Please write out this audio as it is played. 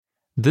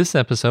This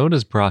episode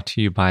is brought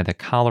to you by the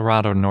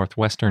Colorado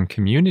Northwestern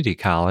Community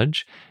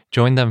College.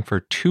 Join them for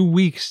 2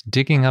 weeks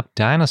digging up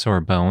dinosaur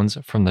bones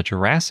from the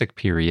Jurassic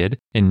period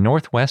in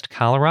Northwest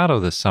Colorado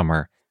this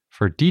summer.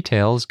 For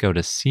details, go to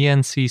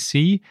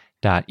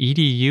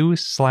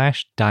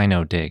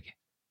cncc.edu/dinodig.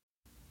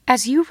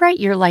 As you write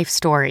your life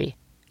story,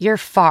 you're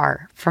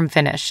far from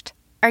finished.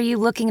 Are you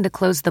looking to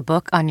close the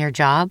book on your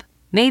job?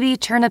 Maybe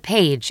turn a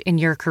page in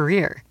your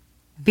career?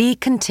 Be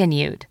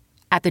continued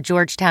at the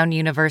Georgetown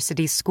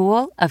University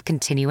School of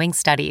Continuing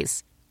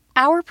Studies.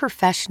 Our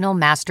professional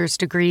master's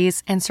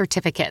degrees and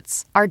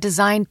certificates are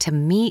designed to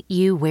meet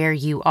you where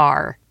you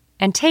are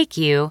and take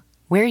you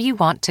where you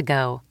want to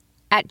go.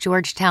 At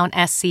Georgetown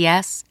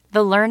SCS,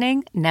 the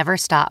learning never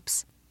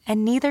stops,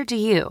 and neither do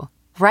you.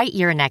 Write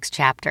your next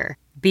chapter.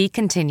 Be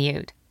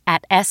continued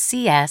at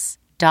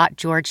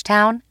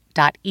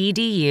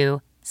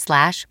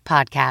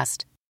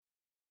scs.georgetown.edu/podcast.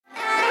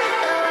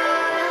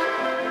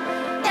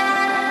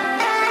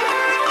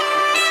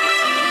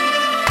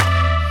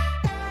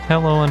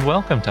 Hello and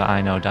welcome to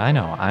I Know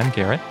Dino. I'm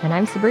Garrett. And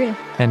I'm Sabrina.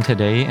 And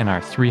today in our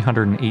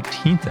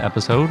 318th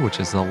episode, which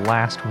is the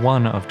last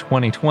one of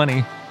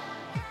 2020,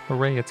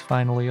 hooray, it's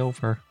finally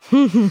over.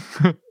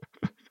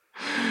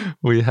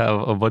 We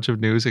have a bunch of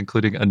news,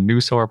 including a new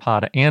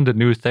sauropod and a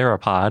new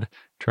theropod,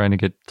 trying to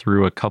get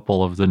through a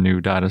couple of the new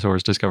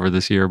dinosaurs discovered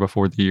this year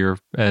before the year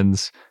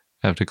ends.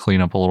 I have to clean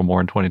up a little more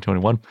in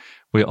 2021.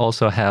 We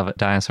also have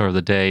Dinosaur of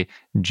the Day,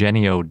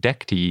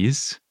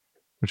 Geniodectes,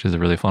 which is a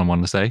really fun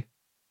one to say.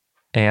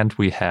 And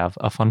we have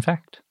a fun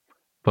fact.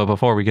 But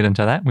before we get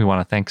into that, we want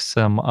to thank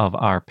some of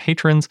our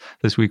patrons.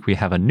 This week we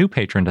have a new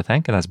patron to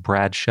thank, and that's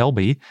Brad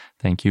Shelby.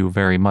 Thank you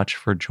very much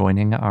for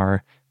joining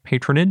our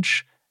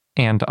patronage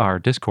and our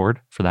Discord,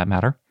 for that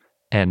matter.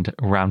 And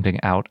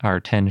rounding out our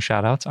 10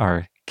 shoutouts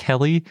are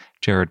Kelly,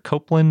 Jared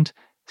Copeland,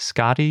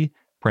 Scotty,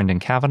 Brendan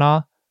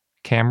Kavanaugh,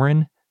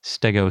 Cameron,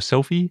 Stego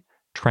Sophie,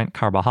 Trent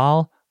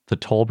Carbajal, the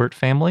Tolbert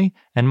family,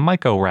 and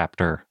Myco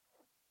Raptor.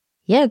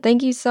 Yeah,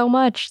 thank you so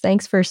much.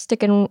 Thanks for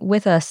sticking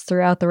with us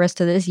throughout the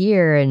rest of this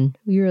year, and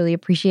we really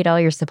appreciate all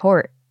your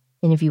support.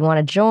 And if you want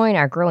to join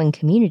our growing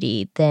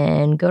community,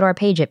 then go to our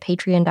page at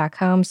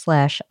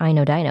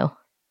patreon.com/iknowdino.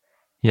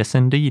 Yes,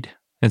 indeed.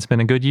 It's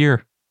been a good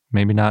year.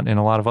 Maybe not in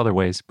a lot of other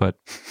ways, but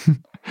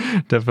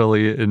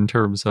definitely in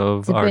terms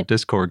of our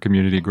Discord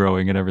community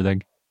growing and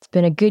everything. It's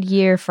been a good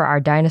year for our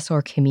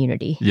dinosaur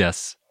community.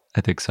 Yes,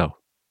 I think so.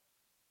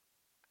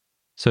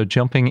 So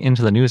jumping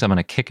into the news, I'm going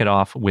to kick it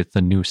off with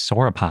the new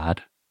sauropod,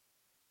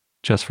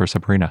 just for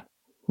Sabrina.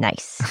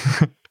 Nice.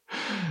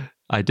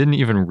 I didn't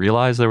even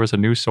realize there was a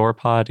new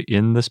sauropod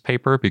in this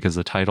paper because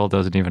the title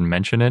doesn't even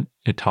mention it.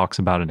 It talks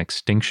about an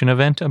extinction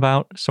event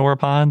about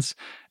sauropods.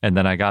 And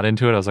then I got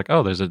into it. I was like,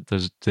 oh, they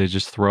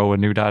just throw a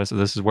new dinosaur.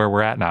 This is where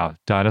we're at now.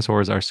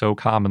 Dinosaurs are so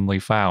commonly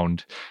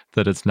found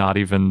that it's not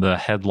even the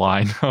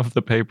headline of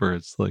the paper.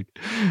 It's like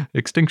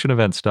extinction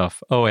event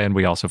stuff. Oh, and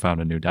we also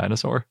found a new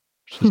dinosaur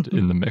just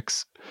in the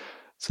mix.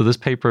 So this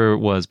paper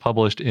was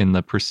published in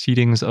the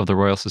Proceedings of the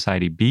Royal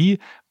Society B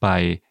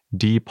by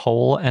D.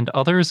 Pohl and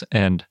others.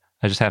 And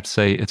I just have to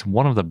say, it's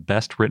one of the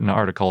best written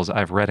articles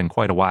I've read in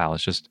quite a while.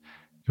 It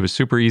was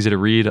super easy to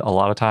read. A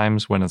lot of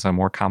times when it's a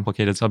more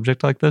complicated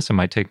subject like this, it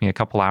might take me a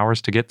couple hours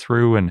to get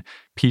through and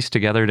piece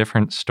together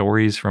different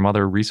stories from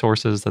other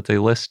resources that they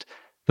list.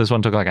 This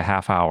one took like a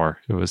half hour.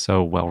 It was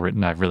so well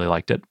written. I really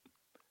liked it.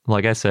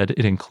 Like I said,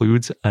 it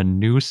includes a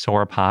new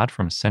sauropod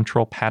from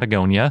central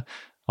Patagonia,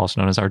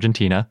 also known as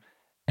Argentina,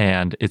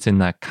 and it's in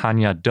the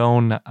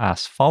Cañadón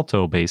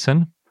Asfalto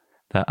Basin.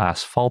 The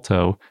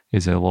asfalto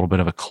is a little bit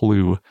of a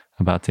clue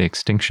about the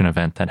extinction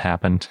event that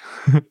happened,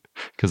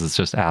 because it's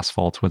just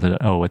asphalt with an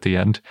O at the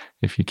end,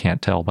 if you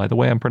can't tell by the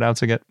way I'm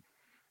pronouncing it.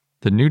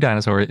 The new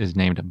dinosaur is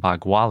named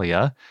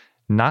Bagualia,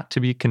 not to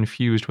be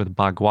confused with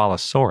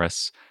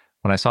Bagualosaurus.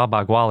 When I saw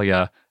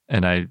Bagualia,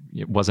 and I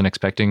wasn't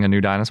expecting a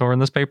new dinosaur in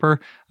this paper,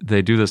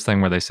 they do this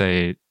thing where they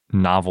say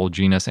novel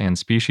genus and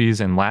species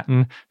in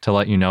Latin to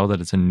let you know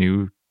that it's a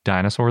new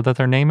dinosaur that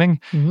they're naming.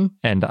 Mm-hmm.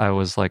 And I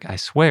was like, I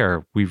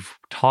swear we've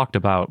talked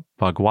about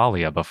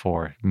Bagualia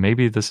before.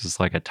 Maybe this is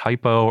like a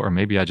typo, or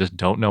maybe I just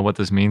don't know what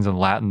this means in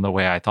Latin the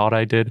way I thought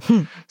I did.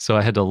 So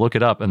I had to look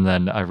it up, and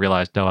then I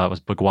realized, no, that was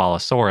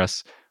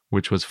Bagualosaurus,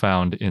 which was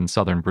found in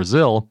southern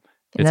Brazil.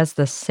 And that's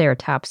the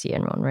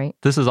ceratopsian one, right?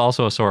 This is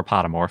also a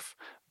sauropodomorph,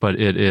 but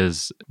it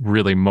is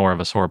really more of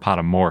a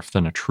sauropodomorph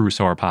than a true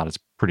sauropod. It's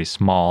pretty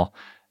small,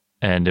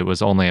 and it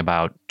was only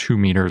about 2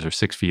 meters or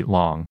 6 feet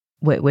long.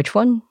 Wait, which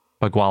one?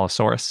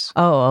 Bagualosaurus.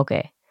 Oh,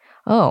 okay.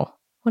 Oh,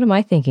 what am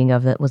I thinking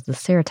of that was the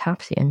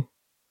ceratopsian?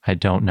 I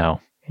don't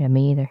know. Yeah,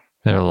 me either.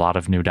 There are a lot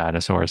of new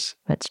dinosaurs.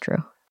 That's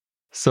true.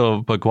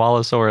 So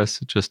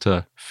Bagualosaurus, just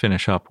to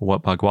finish up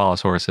what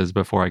Bagualosaurus is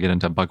before I get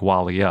into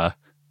Bagualia.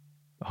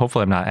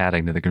 Hopefully I'm not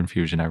adding to the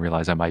confusion. I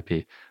realize I might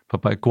be.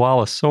 But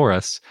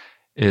Bagualosaurus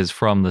is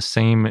from the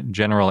same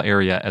general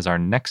area as our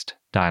next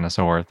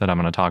dinosaur that I'm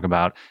going to talk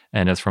about,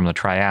 and it's from the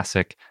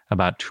Triassic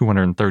about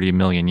 230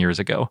 million years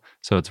ago.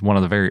 So it's one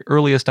of the very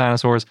earliest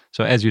dinosaurs.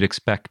 So as you'd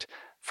expect,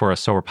 for a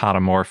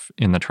sauropodomorph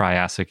in the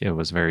Triassic, it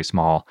was very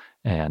small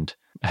and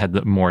had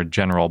the more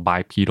general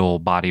bipedal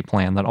body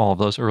plan that all of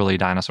those early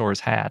dinosaurs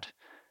had.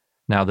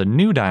 Now, the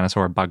new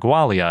dinosaur,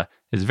 Bagualia,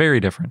 is very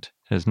different.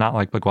 It is not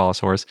like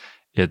Bagualosaurus.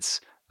 It's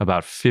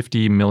about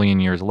 50 million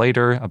years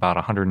later, about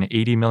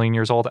 180 million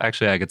years old.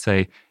 Actually, I could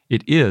say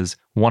it is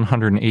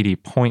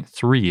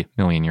 180.3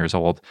 million years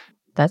old.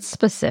 That's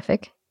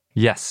specific.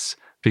 Yes,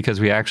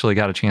 because we actually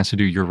got a chance to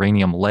do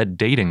uranium-lead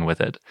dating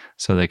with it.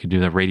 So they could do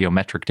the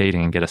radiometric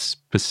dating and get a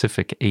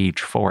specific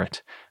age for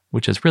it,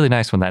 which is really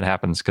nice when that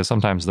happens because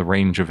sometimes the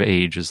range of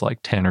age is like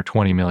 10 or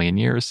 20 million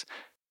years.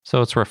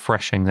 So it's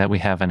refreshing that we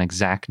have an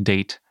exact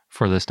date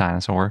for this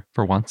dinosaur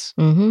for once.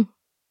 Mm-hmm.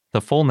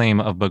 The full name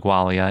of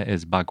Bagualia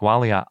is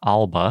Bagualia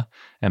alba,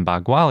 and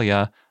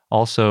Bagualia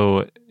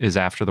also is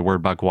after the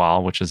word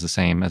bagual, which is the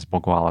same as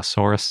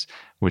Bagualosaurus,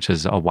 which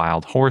is a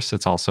wild horse.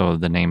 It's also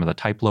the name of the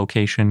type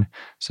location.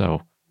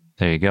 So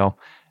there you go.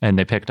 And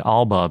they picked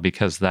alba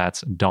because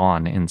that's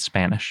dawn in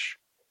Spanish.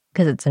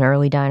 Because it's an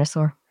early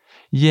dinosaur.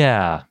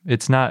 Yeah,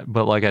 it's not,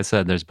 but like I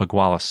said, there's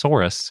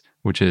Bagualosaurus,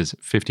 which is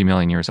 50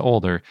 million years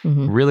older.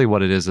 Mm-hmm. Really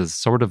what it is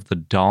sort of the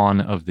dawn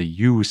of the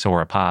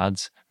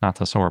eusauropods, not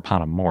the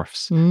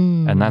sauropodomorphs.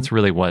 And that's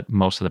really what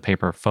most of the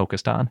paper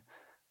focused on.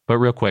 But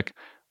real quick,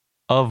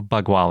 of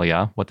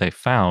Bagualia, what they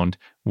found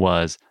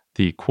was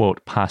the,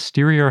 quote,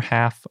 posterior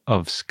half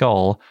of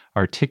skull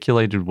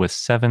articulated with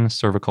 7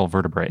 cervical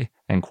vertebrae,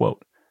 end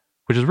quote,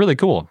 which is really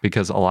cool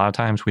because a lot of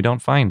times we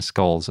don't find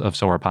skulls of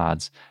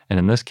sauropods. And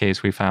in this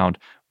case, we found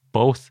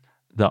both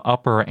the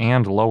upper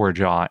and lower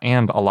jaw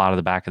and a lot of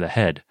the back of the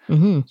head.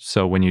 Mm-hmm.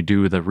 So when you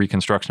do the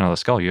reconstruction of the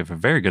skull, you have a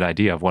very good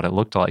idea of what it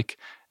looked like.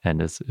 And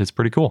it's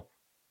pretty cool.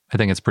 I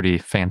think it's pretty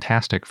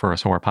fantastic for a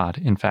sauropod,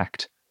 in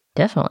fact.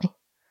 Definitely.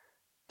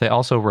 They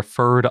also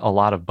referred a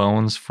lot of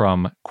bones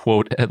from,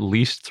 quote, at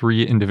least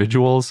 3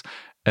 individuals.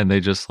 And they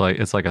just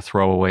it's like a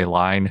throwaway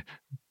line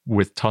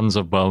with tons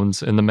of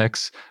bones in the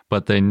mix.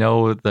 But they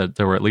know that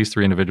there were at least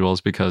 3 individuals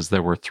because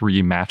there were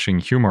 3 matching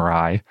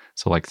humeri.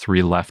 So like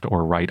 3 left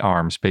or right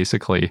arms,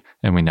 basically.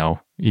 And we know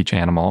each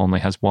animal only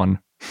has 1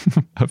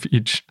 of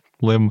each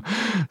limb.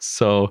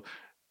 So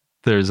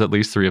there's at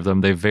least 3 of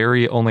them. They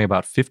vary only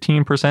about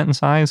 15% in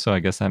size. So I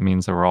guess that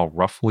means they were all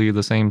roughly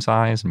the same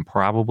size and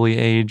probably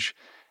age.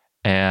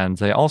 And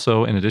they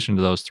also, in addition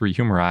to those 3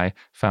 humeri,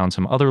 found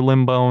some other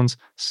limb bones,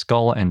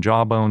 skull and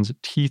jaw bones,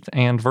 teeth,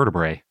 and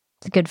vertebrae.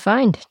 It's a good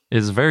find.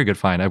 It's a very good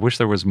find. I wish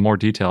there was more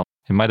detail.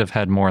 It might have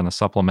had more in the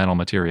supplemental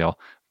material.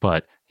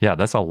 But yeah,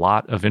 that's a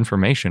lot of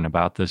information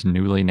about this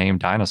newly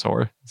named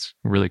dinosaur. It's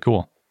really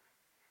cool.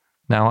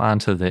 Now on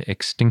to the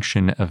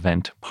extinction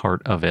event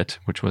part of it,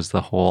 which was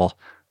the whole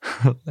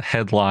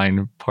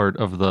headline part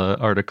of the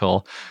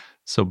article.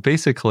 So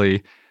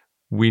basically,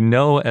 we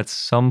know at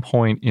some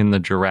point in the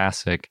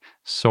Jurassic,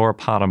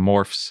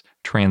 sauropodomorphs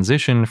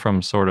transitioned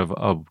from sort of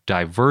a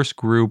diverse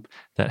group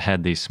that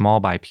had these small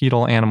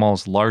bipedal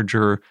animals,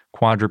 larger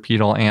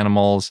quadrupedal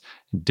animals,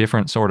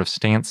 different sort of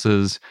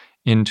stances,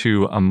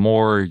 into a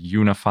more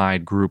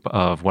unified group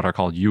of what are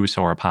called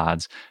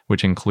eusauropods,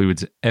 which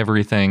includes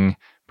everything.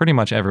 Pretty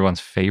much everyone's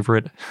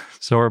favorite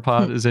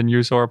sauropod is in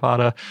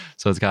Eusauropoda.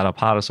 So it's got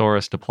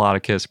Apatosaurus,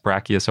 Diplodocus,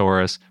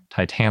 Brachiosaurus,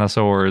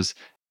 Titanosaurs,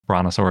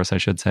 Brontosaurus, I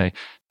should say,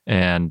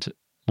 and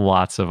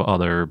lots of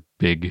other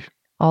big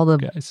all the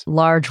guys.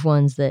 Large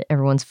ones that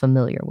everyone's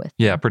familiar with.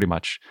 Yeah, pretty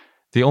much.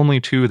 The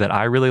only 2 that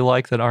I really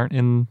like that aren't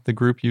in the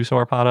group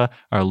Eusauropoda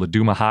are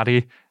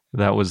Ledumahati.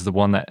 That was the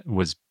one that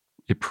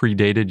it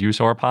predated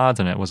Eusauropods,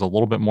 and it was a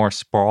little bit more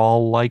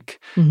sprawl-like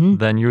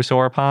than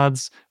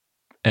Eusauropods.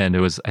 And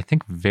it was, I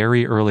think,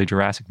 very early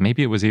Jurassic.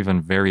 Maybe it was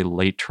even very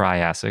late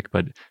Triassic,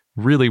 but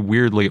really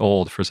weirdly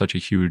old for such a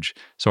huge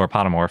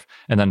sauropodomorph.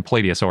 And then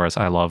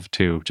Plateosaurus I love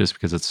too, just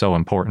because it's so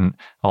important.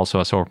 Also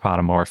a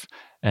sauropodomorph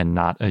and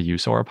not a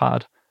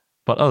eusauropod.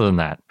 But other than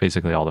that,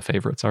 basically all the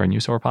favorites are in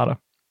Eusauropoda.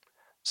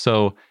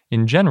 So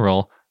in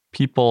general,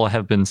 people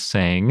have been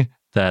saying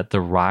that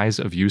the rise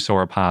of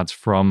eusauropods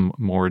from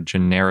more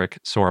generic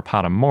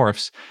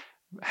sauropodomorphs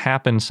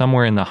happened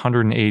somewhere in the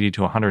 180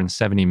 to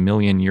 170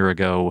 million year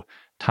ago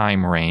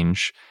time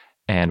range.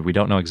 And we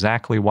don't know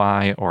exactly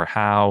why or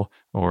how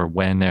or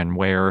when and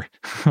where,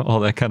 all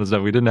that kind of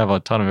stuff. We didn't have a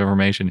ton of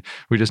information.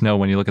 We just know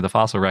when you look at the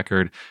fossil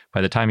record,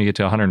 by the time you get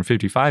to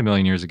 155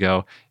 million years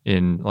ago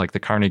in like the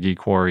Carnegie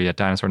Quarry at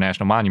Dinosaur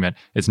National Monument,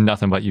 it's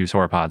nothing but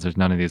eusauropods. There's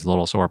none of these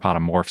little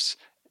sauropodomorphs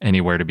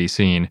anywhere to be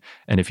seen.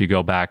 And if you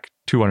go back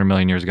 200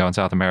 million years ago in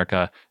South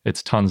America,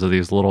 it's tons of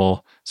these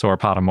little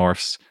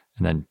sauropodomorphs.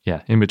 And then,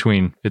 yeah, in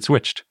between, it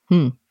switched.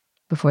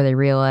 Before they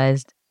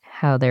realized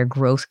how their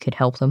growth could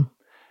help them.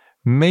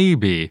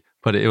 Maybe,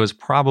 but it was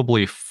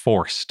probably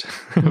forced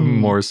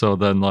more so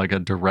than like a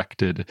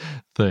directed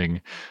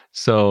thing.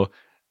 So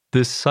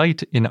this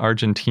site in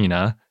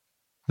Argentina,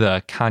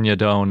 the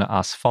Cañadón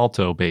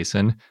Asfalto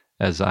Basin,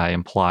 as I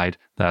implied,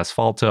 the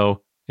asfalto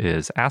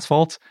is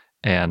asphalt,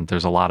 and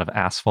there's a lot of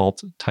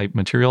asphalt type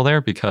material there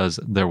because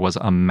there was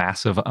a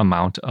massive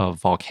amount of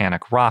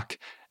volcanic rock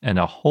and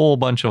a whole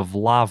bunch of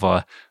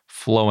lava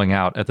flowing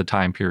out at the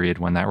time period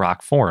when that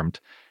rock formed.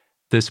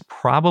 This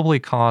probably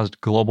caused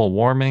global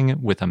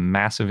warming with a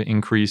massive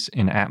increase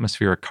in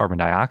atmospheric carbon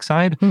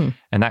dioxide.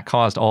 And that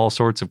caused all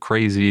sorts of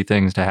crazy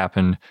things to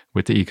happen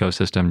with the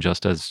ecosystem,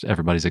 just as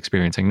everybody's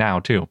experiencing now,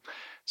 too.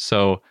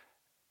 So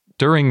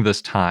during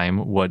this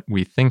time, what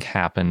we think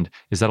happened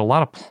is that a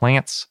lot of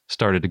plants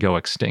started to go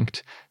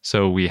extinct.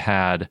 So we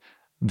had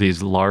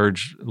these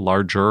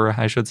larger,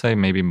 I should say,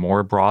 maybe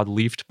more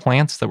broad-leafed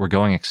plants that were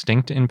going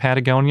extinct in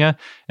Patagonia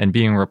and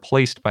being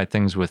replaced by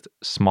things with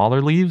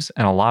smaller leaves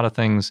and a lot of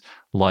things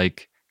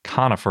like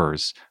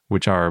conifers,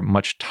 which are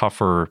much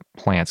tougher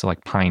plants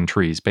like pine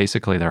trees.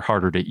 Basically, they're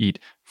harder to eat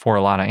for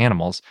a lot of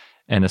animals,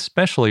 and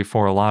especially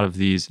for a lot of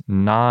these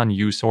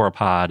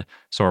non-eusauropod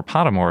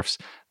sauropodomorphs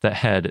that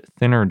had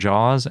thinner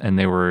jaws and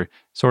they were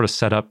sort of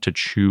set up to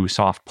chew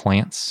soft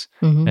plants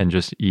and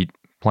just eat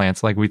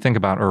plants like we think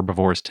about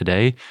herbivores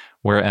today,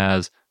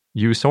 whereas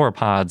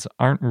eusauropods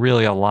aren't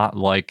really a lot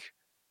like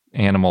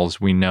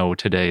animals we know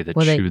today that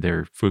chew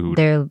their food.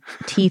 Their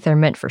teeth are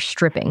meant for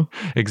stripping.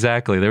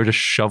 Exactly. They're just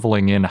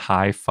shoveling in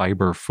high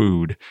fiber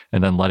food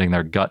and then letting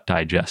their gut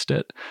digest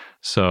it.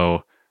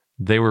 So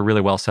they were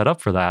really well set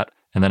up for that.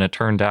 And then it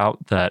turned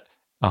out that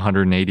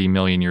 180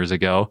 million years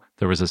ago,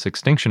 there was this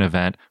extinction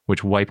event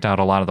which wiped out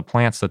a lot of the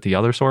plants that the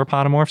other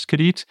sauropodomorphs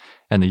could eat.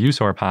 And the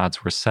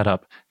eusauropods were set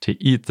up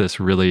to eat this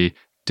really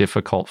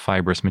difficult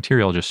fibrous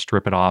material, just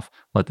strip it off,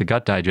 let the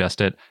gut digest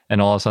it, and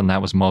all of a sudden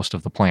that was most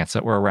of the plants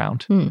that were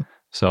around.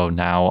 So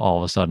now all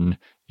of a sudden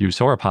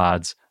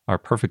eusauropods are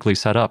perfectly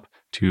set up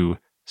to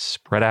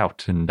spread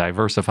out and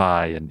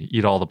diversify and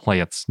eat all the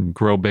plants and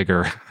grow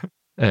bigger.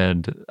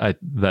 And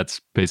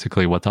that's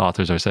basically what the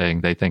authors are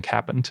saying they think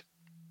happened.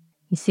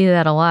 You see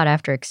that a lot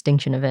after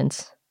extinction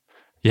events.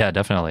 Yeah,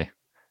 definitely.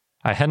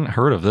 I hadn't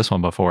heard of this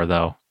one before,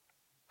 though.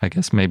 I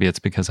guess maybe it's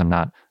because I'm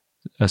not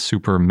a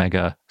super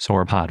mega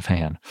sauropod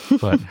fan,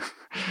 but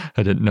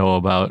I didn't know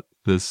about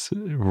this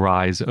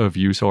rise of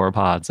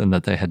eusauropods and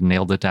that they had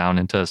nailed it down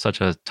into such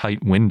a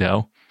tight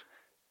window.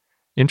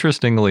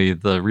 Interestingly,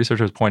 the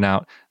researchers point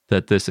out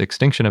that this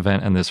extinction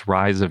event and this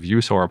rise of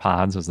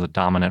eusauropods as the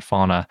dominant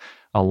fauna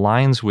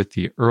aligns with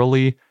the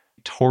early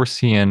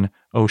Toarcian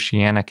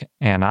oceanic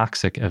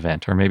anoxic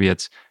event, or maybe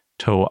it's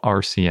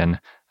Toarcian.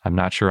 I'm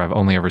not sure. I've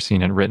only ever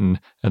seen it written.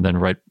 And then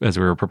right as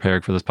we were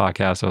preparing for this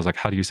podcast, I was like,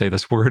 how do you say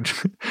this word?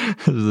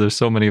 There's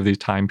so many of these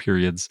time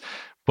periods.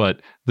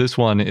 But this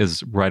one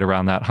is right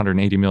around that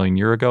 180 million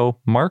year ago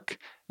mark.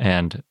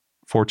 And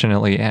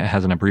fortunately, it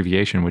has an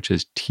abbreviation, which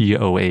is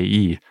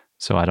TOAE.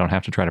 So I don't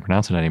have to try to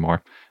pronounce it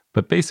anymore.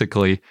 But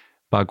basically,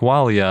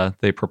 Bogwalia,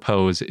 they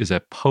propose, is a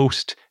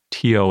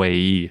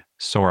post-TOAE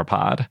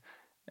sauropod.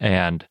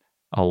 And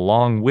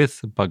along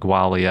with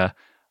Bogwalia,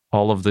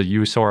 all of the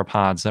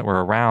eusauropods that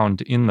were around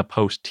in the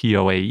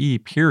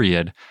post-TOAE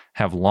period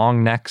have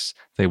long necks.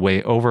 They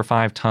weigh over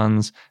 5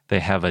 tons. They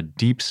have a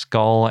deep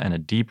skull and a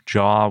deep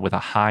jaw with a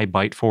high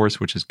bite force,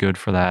 which is good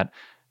for that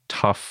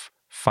tough,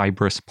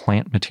 fibrous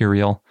plant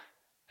material.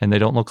 And they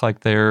don't look like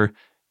they're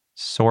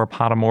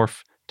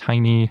sauropodomorph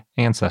tiny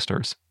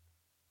ancestors.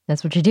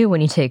 That's what you do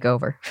when you take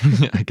over.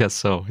 I guess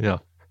so, yeah.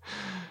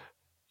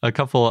 A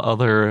couple of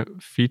other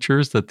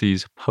features that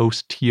these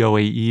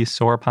post-TOAE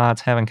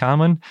sauropods have in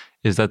common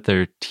is that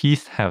their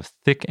teeth have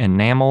thick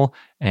enamel,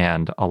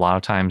 and a lot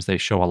of times they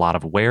show a lot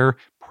of wear,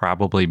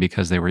 probably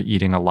because they were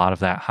eating a lot of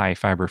that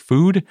high-fiber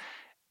food.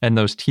 And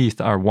those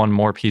teeth are one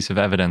more piece of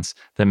evidence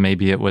that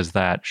maybe it was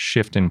that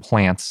shift in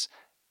plants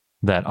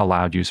that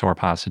allowed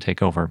eusauropods to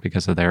take over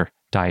because of their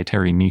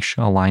dietary niche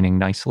aligning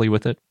nicely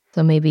with it.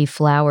 So maybe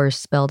flowers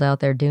spelled out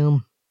their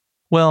doom.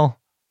 Well,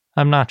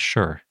 I'm not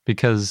sure,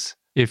 because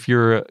if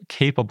you're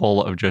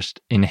capable of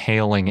just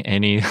inhaling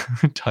any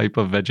type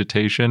of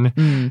vegetation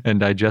and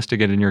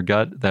digesting it in your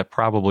gut, that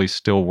probably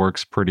still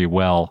works pretty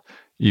well,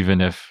 even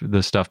if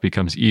the stuff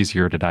becomes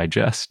easier to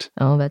digest.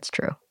 Oh, that's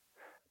true.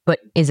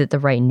 But is it the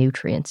right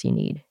nutrients you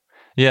need?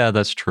 Yeah,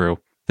 that's true.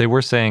 They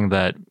were saying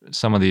that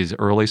some of these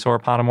early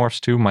sauropodomorphs,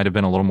 too, might have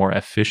been a little more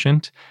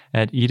efficient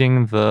at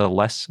eating the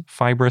less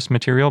fibrous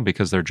material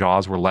because their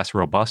jaws were less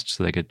robust,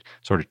 so they could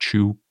sort of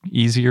chew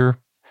easier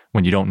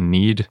when you don't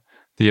need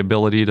the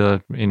ability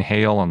to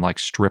inhale and like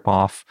strip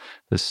off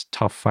this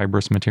tough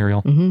fibrous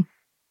material.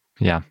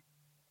 Yeah.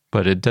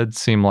 But it did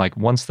seem like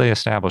once they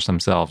established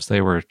themselves,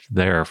 they were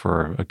there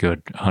for a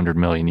good 100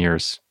 million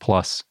years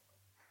plus.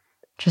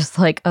 Just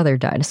like other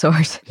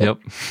dinosaurs. Yep.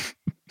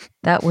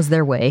 That was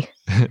their way.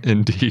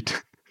 Indeed.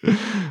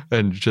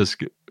 And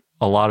just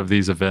a lot of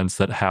these events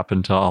that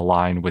happened to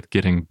align with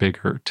getting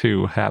bigger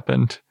too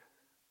happened.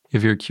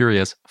 If you're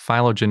curious,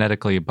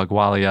 phylogenetically,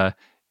 Bogwalia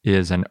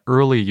is an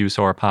early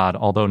eusauropod,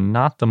 although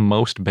not the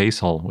most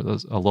basal, which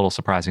was a little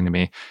surprising to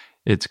me.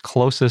 It's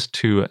closest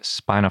to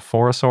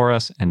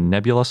Spinophorosaurus and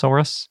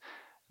Nebulosaurus.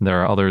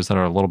 There are others that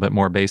are a little bit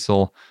more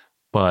basal,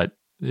 but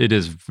it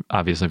is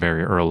obviously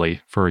very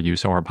early for a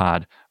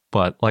eusauropod.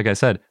 But like I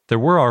said, there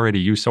were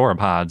already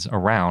eusauropods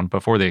around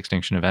before the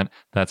extinction event.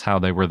 That's how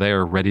they were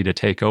there, ready to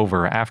take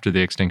over after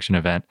the extinction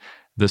event.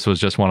 This was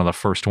just one of the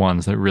first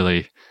ones that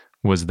really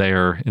was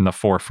there in the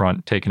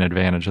forefront, taking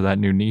advantage of that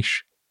new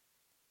niche.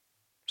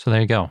 So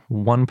there you go.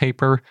 One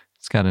paper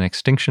It's got an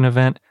extinction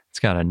event. It's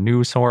got a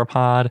new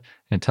sauropod. And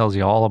it tells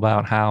you all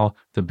about how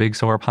the big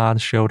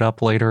sauropods showed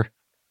up later.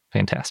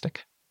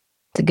 Fantastic.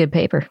 It's a good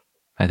paper.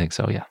 I think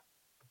so, yeah.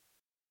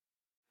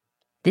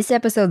 This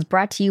episode's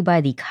brought to you by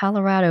the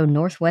Colorado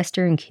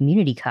Northwestern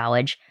Community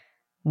College,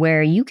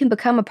 where you can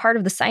become a part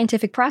of the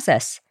scientific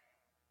process.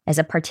 As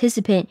a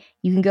participant,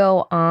 you can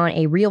go on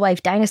a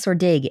real-life dinosaur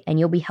dig, and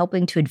you'll be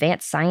helping to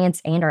advance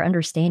science and our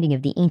understanding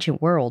of the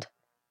ancient world.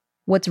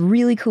 What's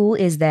really cool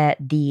is that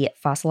the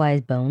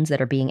fossilized bones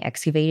that are being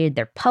excavated,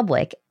 they're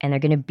public, and they're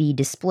going to be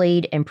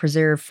displayed and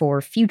preserved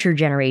for future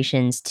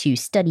generations to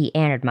study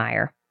and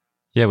admire.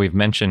 Yeah, we've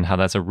mentioned how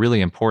that's a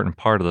really important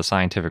part of the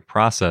scientific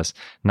process,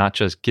 not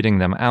just getting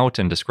them out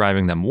and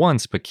describing them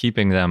once, but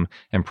keeping them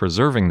and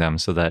preserving them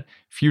so that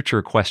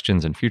future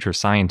questions and future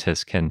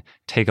scientists can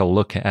take a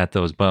look at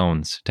those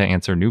bones to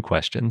answer new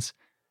questions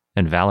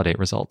and validate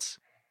results.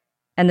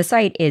 And the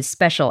site is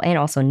special and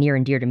also near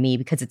and dear to me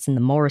because it's in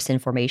the Morrison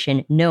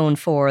Formation, known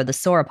for the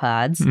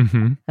sauropods,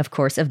 of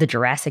course, of the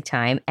Jurassic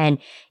time. And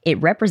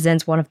it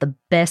represents one of the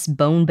best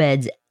bone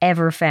beds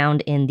ever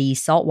found in the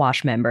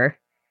saltwash member.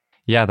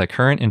 Yeah, the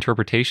current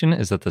interpretation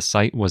is that the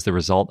site was the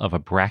result of a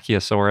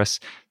brachiosaurus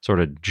sort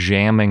of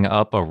jamming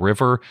up a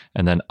river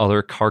and then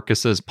other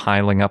carcasses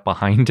piling up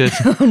behind it.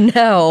 Oh,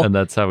 no. And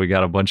that's how we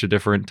got a bunch of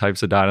different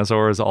types of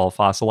dinosaurs all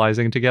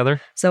fossilizing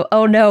together. So,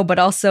 oh no, but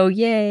also,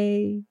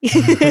 yay.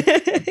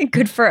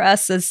 Good for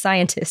us as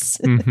scientists.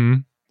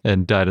 And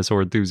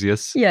dinosaur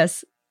enthusiasts.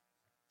 Yes.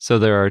 So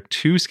there are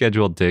 2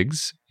 scheduled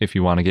digs if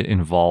you want to get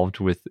involved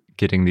with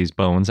getting these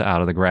bones out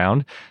of the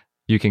ground.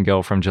 You can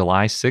go from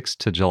July 6th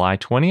to July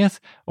 20th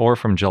or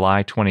from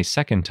July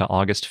 22nd to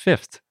August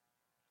 5th.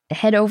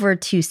 Head over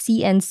to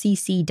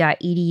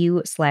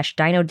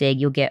cncc.edu/dinodig.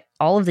 You'll get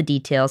all of the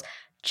details.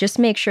 Just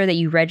make sure that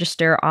you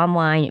register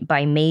online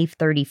by May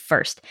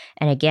 31st.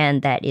 And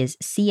again, that is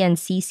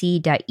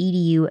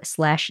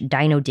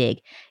cncc.edu/dinodig,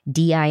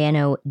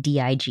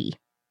 DINODIG.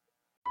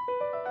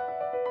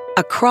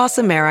 Across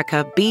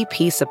America,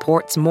 BP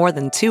supports more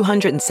than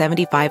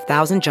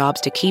 275,000 jobs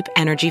to keep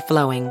energy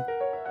flowing.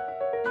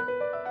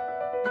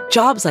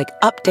 Jobs like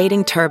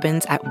updating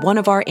turbines at one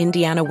of our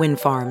Indiana wind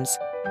farms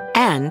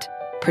and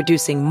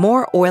producing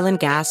more oil and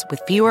gas with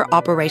fewer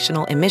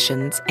operational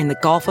emissions in the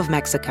Gulf of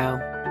Mexico.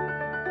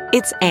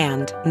 It's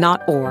and,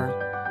 not or.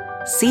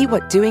 See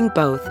what doing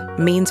both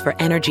means for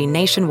energy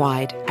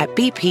nationwide at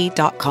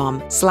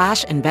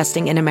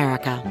bp.com/investing in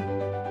America.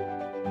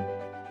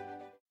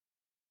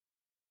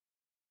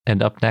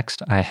 And up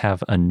next, I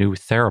have a new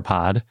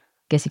theropod.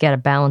 Guess you got to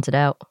balance it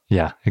out.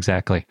 Yeah,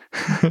 exactly.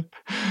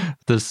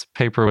 This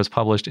paper was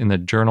published in the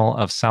Journal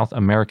of South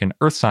American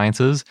Earth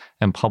Sciences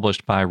and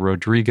published by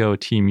Rodrigo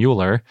T.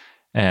 Mueller.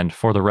 And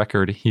for the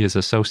record, he is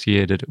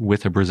associated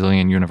with a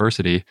Brazilian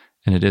university,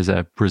 and it is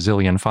a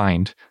Brazilian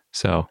find.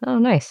 So, oh,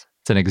 nice.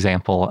 It's an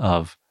example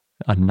of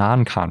a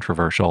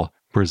non-controversial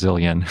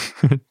Brazilian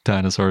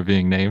dinosaur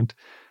being named.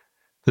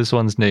 This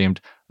one's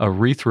named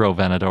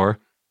Erythrovenador.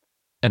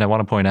 And I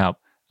want to point out,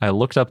 I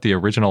looked up the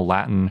original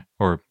Latin,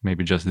 or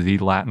maybe just the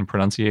Latin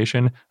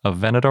pronunciation of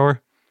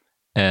Venator,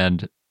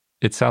 and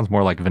it sounds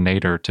more like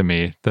Venator to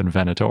me than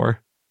Venator.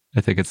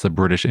 I think it's the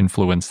British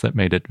influence that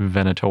made it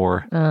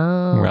Venator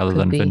rather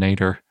than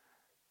Venator.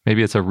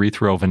 Maybe it's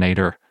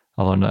Erythrovenator,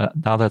 although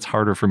now that's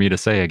harder for me to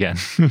say again,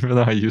 even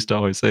though I used to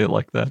always say it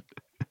like that.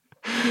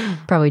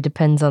 Probably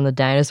depends on the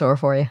dinosaur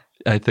for you.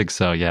 I think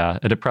so, yeah.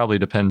 And it probably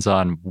depends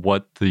on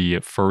what the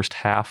first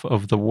half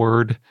of the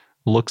word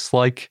looks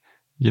like.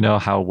 You know,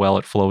 how well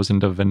it flows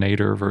into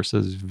Venator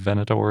versus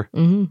Venator.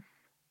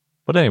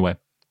 But anyway,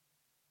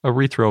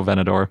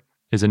 Erythrovenador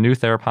is a new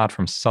theropod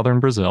from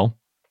southern Brazil.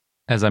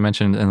 As I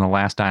mentioned in the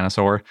last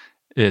dinosaur,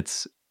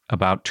 it's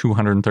about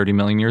 230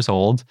 million years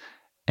old.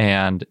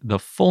 And the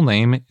full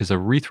name is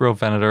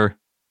Erythrovenador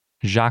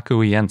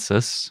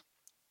jacuiensis.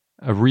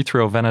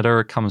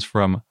 Erythrovenador comes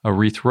from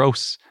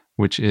erythros,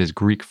 which is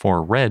Greek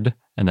for red,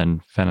 and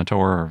then venator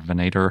or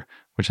venator,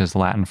 which is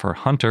Latin for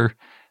hunter.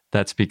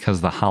 That's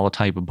because the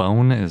holotype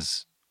bone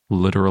is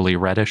literally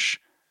reddish.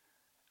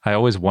 I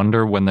always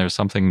wonder when there's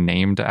something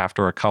named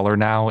after a color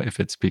now, if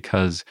it's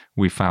because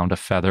we found a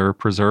feather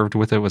preserved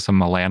with it with some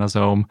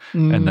melanosome,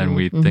 and then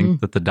we think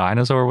that the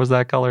dinosaur was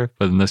that color.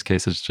 But in this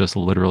case, it's just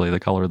literally the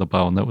color of the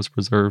bone that was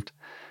preserved.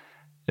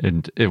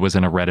 And it was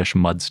in a reddish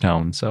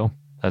mudstone, so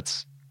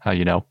that's how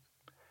you know.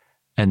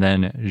 And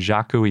then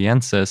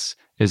jacuiensis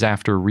is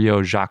after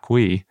Rio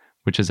Jacuí,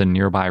 which is a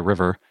nearby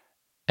river.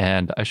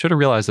 And I should have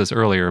realized this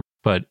earlier,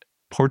 but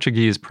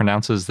Portuguese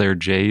pronounces their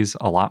J's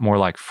a lot more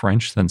like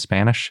French than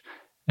Spanish.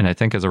 And I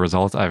think as a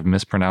result, I've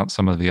mispronounced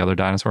some of the other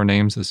dinosaur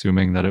names,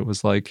 assuming that it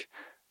was like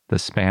the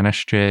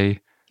Spanish J.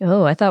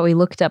 Oh, I thought we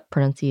looked up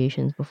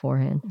pronunciations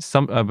beforehand.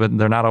 But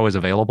they're not always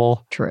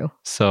available. True.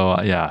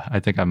 So yeah, I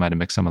think I might have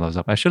mixed some of those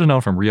up. I should have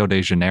known from Rio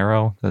de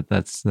Janeiro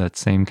that's that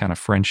same kind of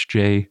French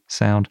J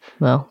sound.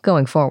 Well,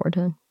 going forward,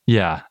 huh?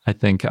 Yeah, I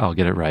think I'll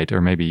get it right,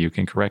 or maybe you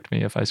can correct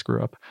me if I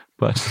screw up.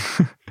 But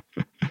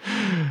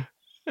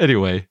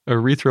anyway,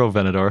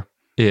 Erythrovenador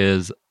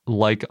is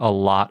like a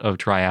lot of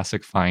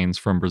Triassic finds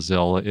from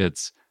Brazil.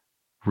 It's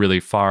really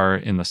far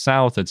in the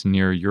south. It's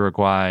near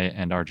Uruguay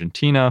and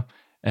Argentina,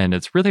 and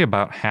it's really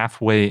about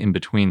halfway in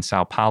between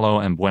Sao Paulo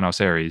and Buenos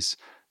Aires.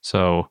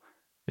 So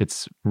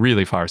it's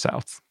really far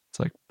south. It's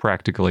like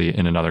practically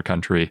in another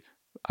country.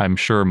 I'm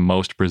sure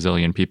most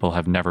Brazilian people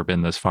have never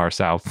been this far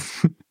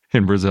south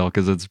in Brazil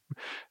because it's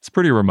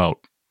pretty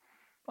remote.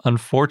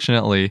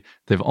 Unfortunately,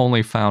 they've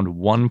only found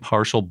one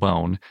partial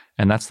bone,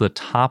 and that's the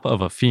top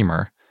of a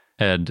femur.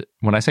 And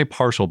when I say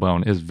partial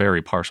bone, it's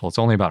very partial. It's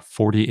only about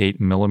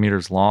 48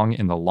 millimeters long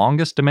in the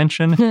longest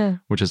dimension,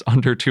 which is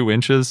under 2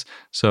 inches.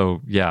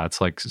 So yeah, it's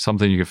like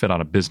something you could fit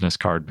on a business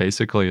card,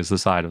 basically, is the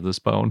side of this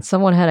bone.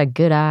 Someone had a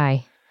good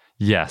eye.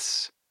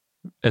 Yes,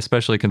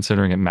 especially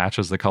considering it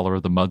matches the color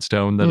of the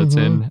mudstone that it's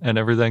in and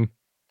everything.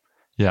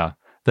 Yeah.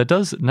 That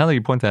does, now that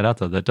you point that out,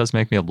 though, that does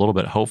make me a little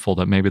bit hopeful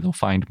that maybe they'll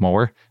find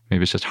more.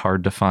 Maybe it's just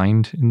hard to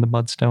find in the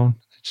mudstone.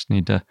 They just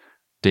need to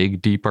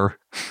dig deeper,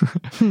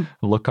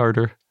 look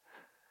harder.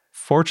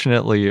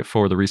 Fortunately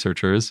for the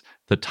researchers,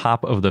 the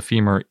top of the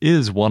femur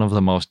is one of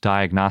the most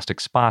diagnostic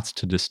spots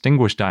to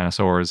distinguish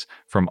dinosaurs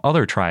from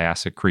other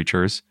Triassic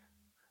creatures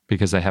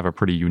because they have a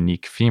pretty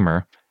unique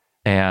femur.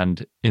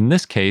 And in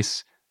this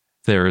case,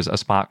 there's a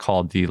spot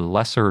called the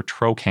lesser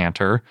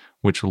trochanter,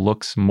 which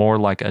looks more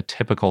like a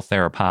typical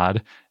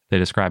theropod. They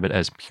describe it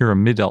as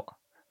pyramidal.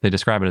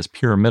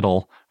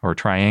 Or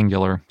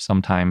triangular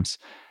sometimes.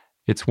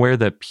 It's where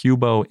the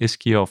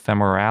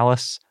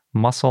puboischiofemoralis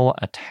muscle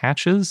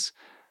attaches.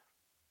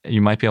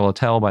 You might be able to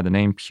tell by the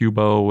name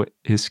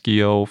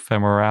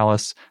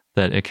puboischiofemoralis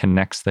that it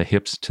connects the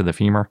hips to the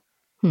femur.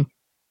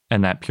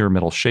 And that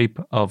pyramidal shape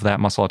of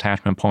that muscle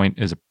attachment point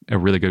is a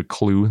really good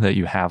clue that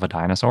you have a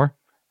dinosaur,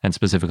 and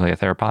specifically a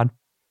theropod.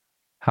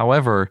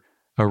 However,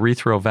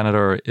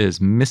 Erythrovenator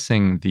is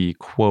missing the,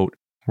 quote,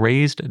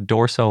 raised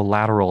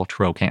dorsolateral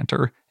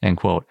trochanter, end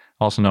quote,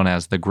 also known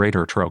as the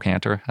greater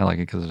trochanter. I like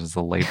it because it's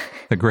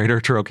the greater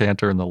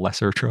trochanter and the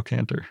lesser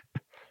trochanter.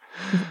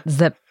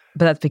 But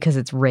that's because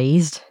it's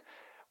raised?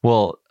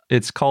 Well,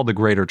 it's called the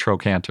greater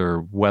trochanter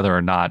whether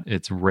or not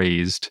it's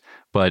raised,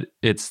 but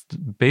it's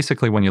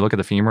basically, when you look at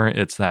the femur,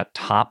 it's that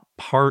top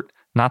part,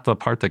 not the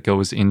part that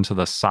goes into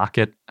the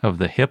socket of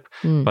the hip,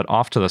 but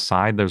off to the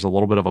side, there's a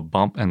little bit of a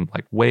bump, and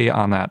like way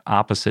on that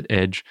opposite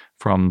edge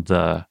from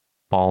the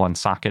ball and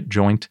socket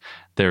joint,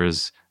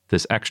 there's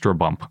this extra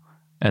bump.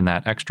 And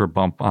that extra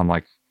bump on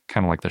like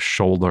kind of like the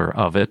shoulder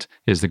of it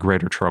is the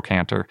greater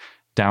trochanter.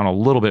 Down a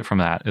little bit from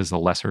that is the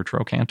lesser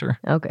trochanter.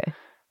 Okay.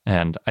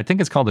 And I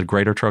think it's called the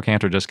greater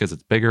trochanter just because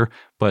it's bigger,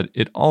 but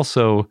it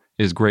also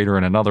is greater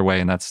in another way,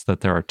 and that's that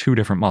there are two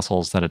different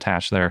muscles that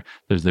attach there.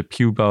 There's the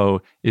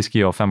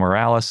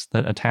puboischiofemoralis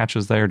that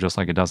attaches there, just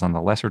like it does on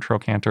the lesser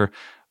trochanter.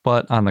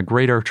 But on the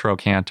greater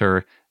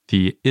trochanter,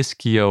 the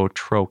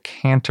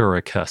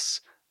ischiotrochantericus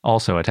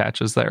also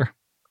attaches there.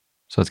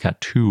 So it's got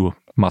two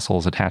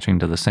muscles attaching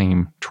to the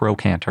same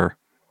trochanter.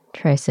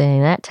 Try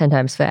saying that 10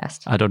 times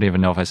fast. I don't even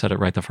know if I said it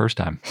right the first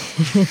time.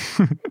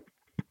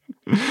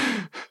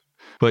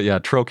 But yeah,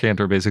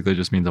 trochanter basically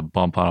just means a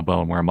bump on a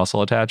bone where a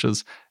muscle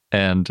attaches.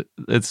 And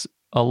it's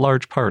a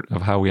large part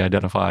of how we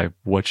identify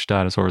which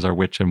dinosaurs are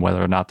which and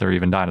whether or not they're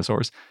even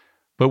dinosaurs.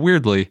 But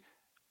weirdly,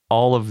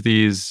 all of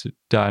these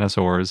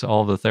dinosaurs,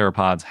 all of the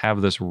theropods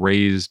have this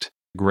raised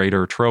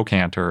greater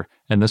trochanter,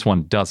 and this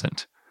one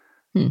doesn't.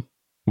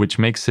 Which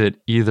makes it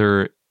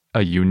either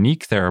a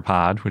unique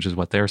theropod, which is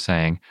what they're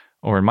saying,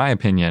 or in my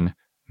opinion,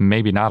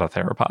 maybe not a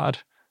theropod.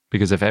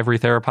 Because if every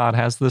theropod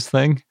has this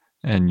thing,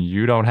 and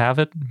you don't have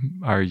it,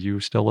 are you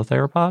still a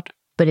theropod?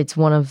 But it's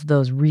one of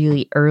those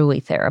really early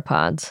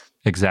theropods.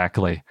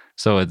 Exactly.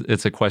 So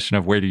it's a question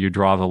of where do you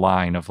draw the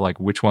line of like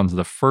which one's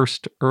the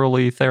first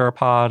early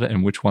theropod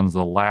and which one's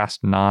the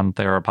last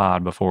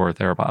non-theropod before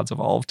theropods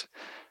evolved.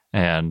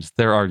 And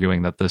they're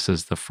arguing that this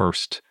is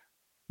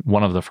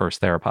one of the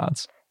first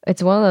theropods.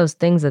 It's one of those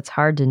things that's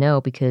hard to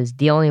know because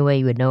the only way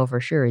you would know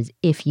for sure is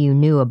if you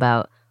knew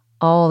about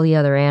all the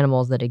other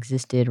animals that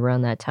existed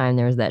around that time.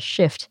 There was that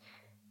shift.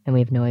 And we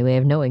have no way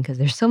of knowing because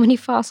there's so many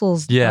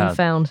fossils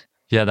unfound.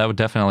 Yeah, that would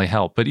definitely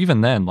help. But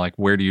even then, like,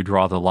 where do you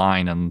draw the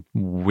line and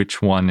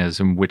which one is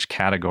in which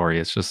category?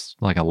 It's just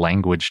like a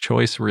language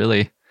choice,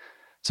 really.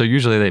 So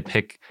usually they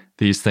pick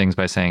these things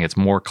by saying it's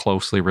more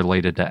closely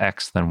related to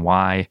X than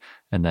Y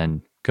and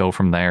then go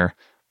from there.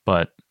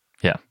 But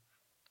yeah.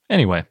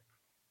 Anyway,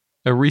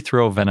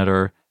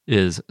 Erythrovenator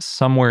is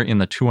somewhere in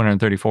the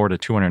 234 to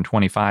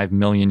 225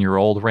 million year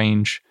old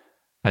range.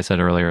 I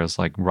said earlier it's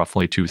like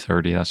roughly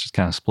 230. That's just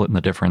kind of splitting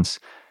the difference.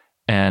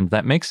 And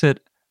that makes it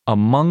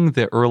among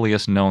the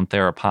earliest known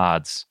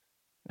theropods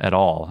at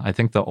all. I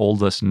think the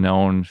oldest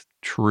known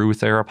true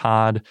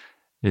theropod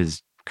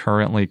is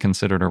currently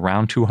considered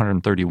around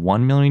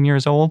 231 million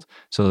years old.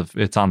 So if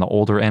it's on the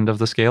older end of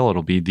the scale,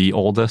 it'll be the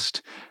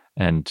oldest.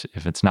 And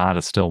if it's not,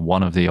 it's still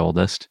one of the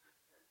oldest.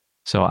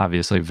 So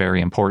obviously very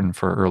important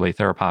for early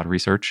theropod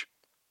research.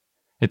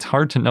 It's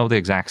hard to know the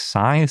exact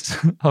size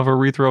of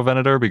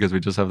Erythrovenator because we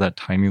just have that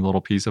tiny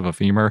little piece of a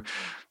femur.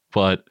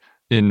 But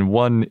in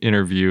one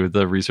interview,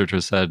 the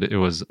researchers said it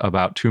was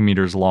about 2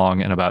 meters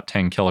long and about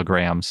 10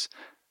 kilograms.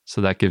 So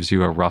that gives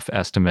you a rough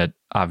estimate.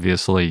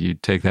 Obviously, you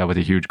take that with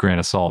a huge grain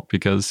of salt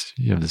because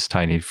you have this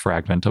tiny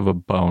fragment of a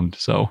bone.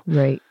 So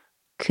Right.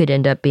 Could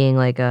end up being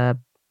like a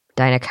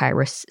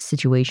Dinochirus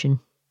situation.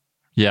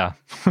 yeah.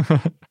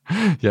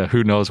 Yeah,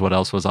 who knows what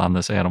else was on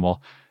this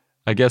animal.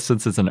 I guess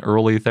since it's an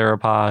early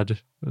theropod,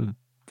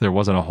 there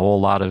wasn't a whole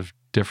lot of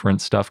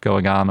different stuff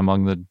going on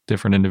among the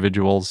different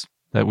individuals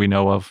that we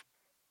know of,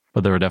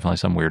 but there were definitely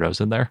some weirdos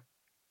in there.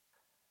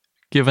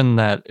 Given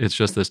that it's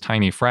just this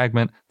tiny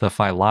fragment, the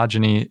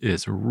phylogeny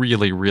is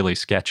really, really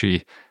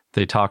sketchy.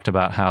 They talked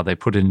about how they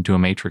put it into a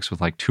matrix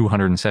with like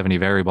 270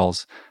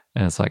 variables.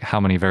 And it's like, how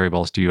many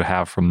variables do you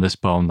have from this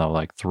bone, though?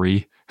 Like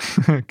 3?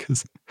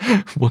 Because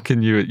what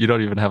can you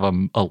don't even have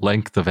a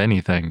length of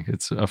anything.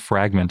 It's a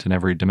fragment in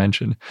every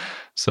dimension.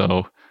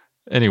 So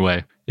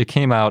anyway, it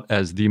came out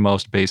as the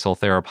most basal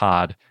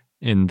theropod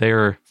in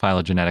their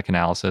phylogenetic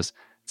analysis.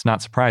 It's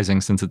not surprising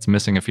since it's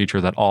missing a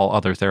feature that all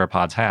other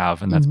theropods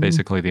have, and that's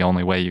basically the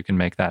only way you can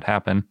make that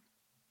happen.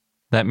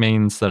 That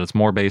means that it's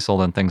more basal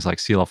than things like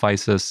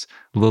Coelophysis,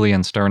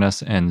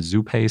 Liliensternus, and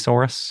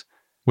Zoopasaurus,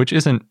 which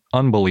isn't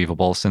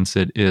unbelievable since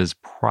it is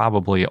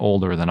probably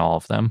older than all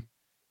of them.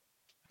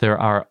 There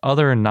are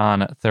other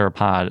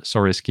non-theropod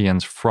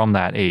saurischians from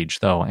that age,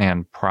 though,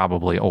 and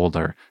probably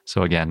older.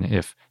 So again,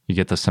 if you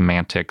get the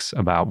semantics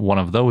about one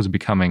of those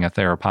becoming a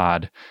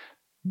theropod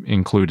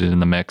included in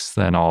the mix,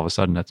 then all of a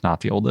sudden it's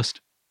not the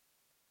oldest.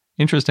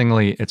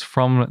 Interestingly, it's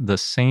from the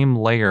same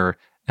layer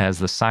as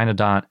the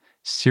cynodont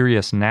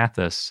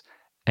Siriusnathus,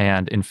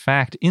 and in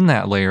fact, in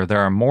that layer, there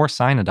are more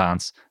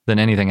cynodonts than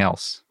anything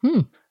else.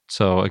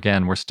 So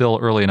again, we're still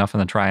early enough in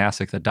the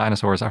Triassic that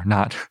dinosaurs are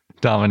not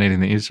dominating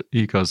the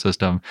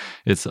ecosystem.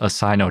 It's a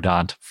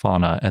cynodont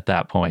fauna at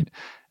that point.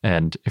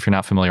 And if you're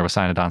not familiar with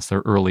cynodonts,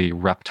 they're early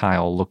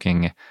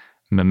reptile-looking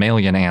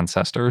mammalian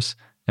ancestors.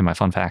 And my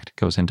fun fact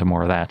goes into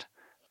more of that.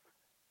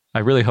 I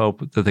really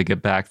hope that they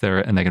get back there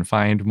and they can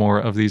find more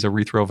of these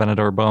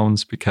Erythrovenator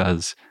bones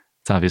because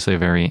it's obviously a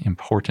very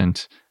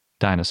important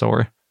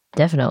dinosaur.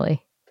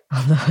 Definitely.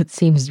 Although it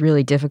seems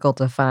really difficult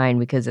to find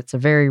because it's a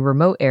very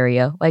remote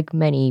area, like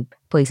many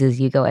places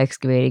you go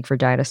excavating for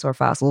dinosaur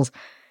fossils.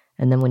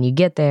 And then when you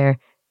get there,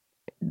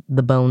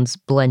 the bones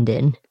blend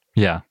in.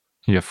 Yeah,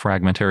 you have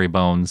fragmentary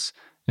bones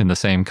in the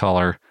same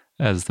color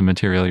as the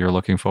material you're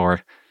looking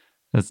for.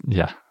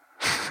 Yeah,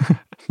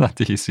 not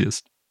the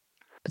easiest.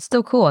 But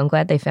still cool. I'm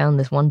glad they found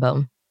this one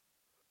bone.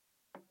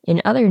 In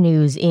other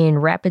news, in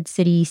Rapid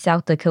City,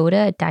 South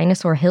Dakota,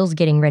 Dinosaur Hill's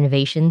getting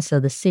renovations, so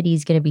the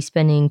city's going to be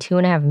spending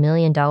 $2.5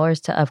 million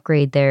to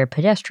upgrade their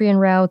pedestrian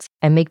routes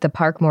and make the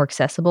park more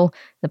accessible.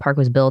 The park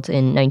was built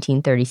in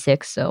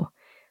 1936, so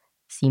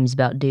seems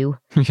about due.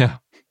 Yeah.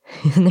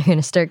 And they're going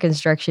to start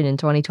construction in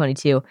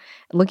 2022.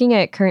 Looking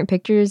at current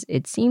pictures,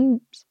 it seems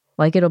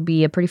like it'll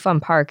be a pretty fun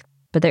park,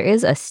 but there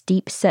is a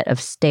steep set of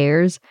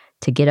stairs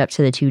to get up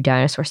to the 2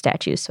 dinosaur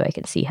statues, so I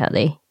can see how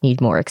they need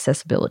more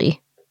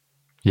accessibility.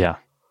 Yeah.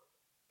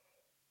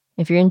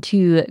 If you're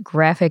into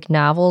graphic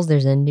novels,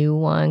 there's a new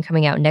one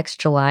coming out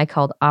next July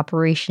called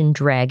Operation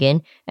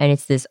Dragon, and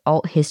it's this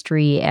alt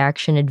history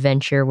action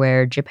adventure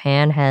where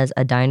Japan has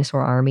a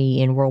dinosaur army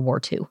in World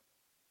War II.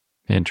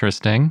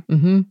 Interesting.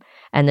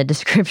 And the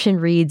description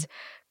reads,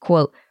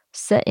 quote,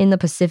 set in the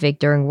Pacific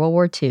during World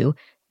War II,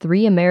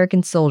 3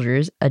 American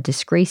soldiers, a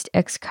disgraced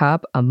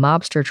ex-cop, a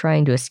mobster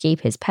trying to escape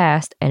his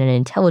past, and an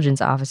intelligence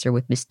officer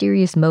with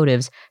mysterious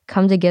motives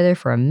come together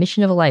for a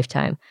mission of a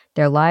lifetime.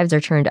 Their lives are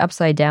turned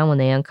upside down when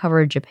they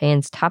uncover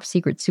Japan's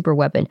top-secret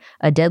superweapon,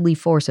 a deadly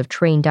force of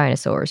trained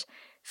dinosaurs.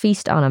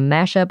 Feast on a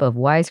mashup of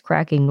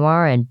wisecracking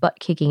noir and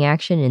butt-kicking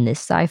action in this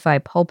sci-fi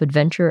pulp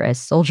adventure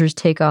as soldiers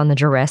take on the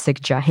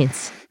Jurassic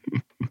giants.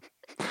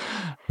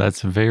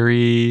 That's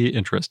very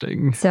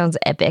interesting. Sounds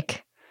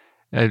epic.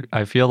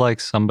 I feel like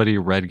somebody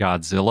read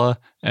Godzilla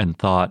and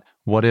thought,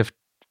 what if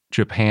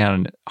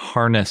Japan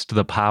harnessed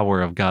the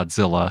power of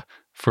Godzilla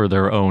for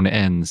their own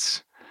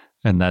ends?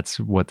 And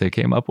that's what they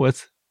came up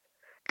with.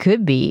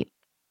 Could be.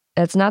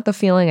 That's not the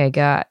feeling I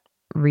got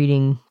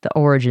reading the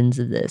origins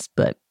of this,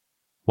 but...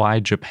 Why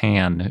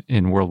Japan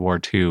in World War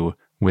II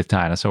with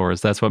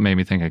dinosaurs? That's what made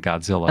me think of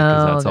Godzilla,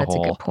 because that's a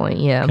whole good point,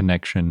 yeah.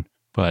 connection.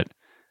 But,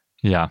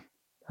 yeah.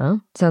 Huh?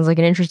 Sounds like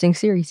an interesting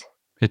series.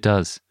 It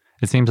does.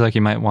 It seems like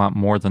you might want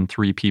more than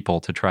 3 people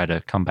to try to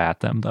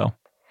combat them, though.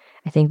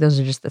 I think those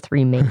are just the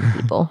 3 main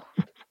people.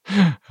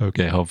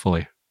 Okay,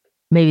 hopefully.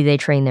 Maybe they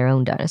train their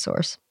own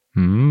dinosaurs.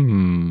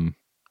 Who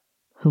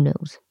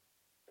knows?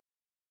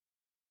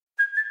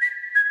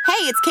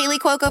 Hey, it's Kaylee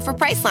Cuoco for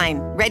Priceline.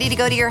 Ready to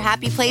go to your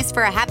happy place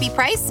for a happy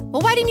price?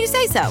 Well, why didn't you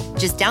say so?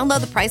 Just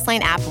download the Priceline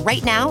app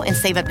right now and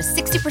save up to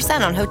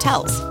 60% on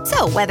hotels.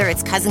 So whether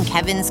it's Cousin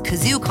Kevin's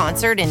Kazoo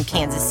Concert in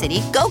Kansas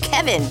City, go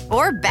Kevin,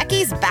 or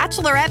Becky's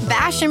Bachelorette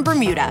Bash in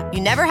Bermuda,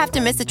 you never have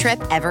to miss a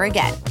trip ever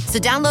again. So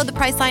download the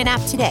Priceline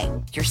app today.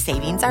 Your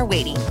savings are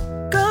waiting.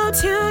 Go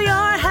to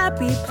your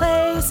happy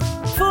place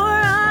for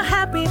a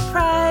happy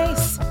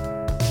price.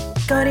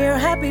 Go to your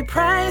happy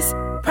price,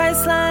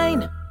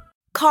 Priceline.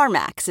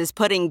 CarMax is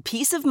putting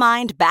peace of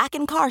mind back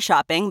in car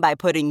shopping by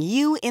putting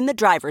you in the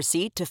driver's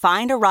seat to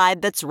find a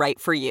ride that's right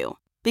for you.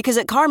 Because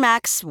at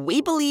CarMax,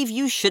 we believe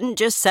you shouldn't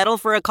just settle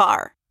for a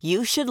car.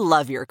 You should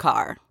love your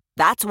car.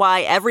 That's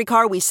why every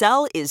car we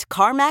sell is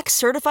CarMax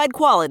certified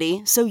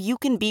quality, so you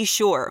can be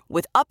sure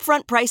with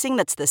upfront pricing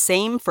that's the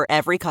same for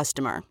every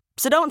customer.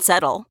 So don't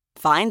settle.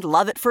 Find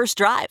love at first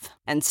drive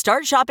and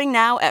start shopping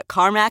now at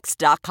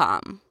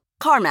CarMax.com.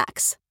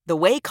 CarMax, the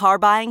way car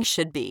buying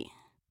should be.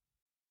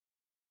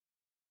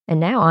 And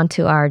now on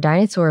to our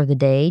dinosaur of the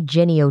day,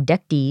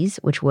 Geniodectes,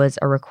 which was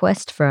a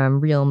request from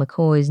Real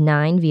McCoy's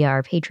 9 via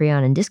our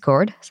Patreon and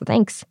Discord, so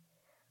thanks.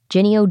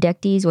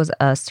 Geniodectes was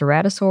a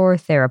ceratosaur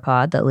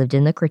theropod that lived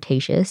in the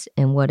Cretaceous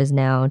in what is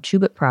now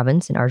Chubut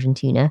province in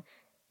Argentina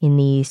in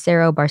the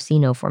Cerro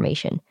Barcino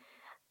Formation.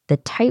 The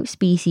type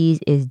species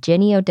is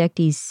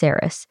Geniodectes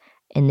cerus,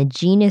 and the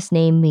genus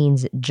name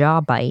means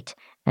jaw bite,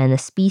 and the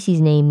species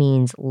name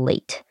means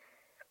late.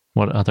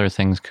 What other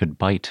things could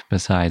bite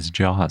besides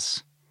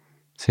jaws?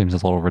 Seems a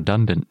little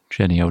redundant,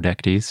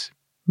 Geniodectes.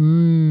 So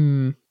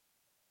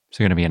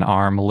going to be an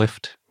arm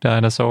lift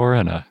dinosaur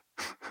and a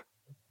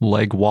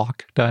leg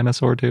walk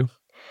dinosaur too?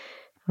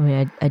 I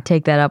mean, I'd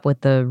take that up with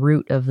the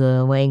root of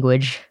the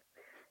language.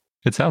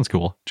 It sounds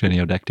cool,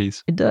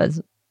 Geniodectes. It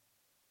does.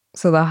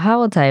 So the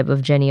holotype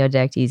of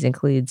Geniodectes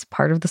includes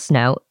part of the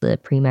snout, the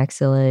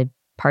premaxilla,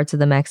 parts of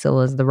the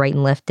maxillas, the right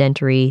and left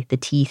dentary, the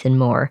teeth, and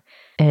more.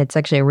 And it's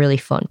actually a really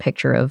fun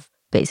picture of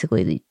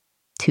basically the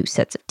two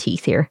sets of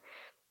teeth here.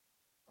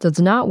 So it's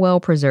not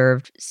well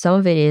preserved. Some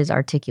of it is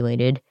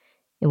articulated.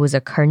 It was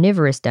a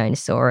carnivorous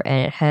dinosaur,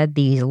 and it had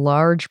these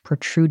large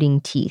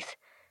protruding teeth.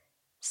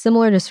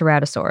 Similar to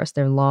Ceratosaurus,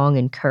 they're long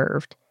and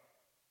curved.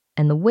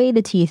 And the way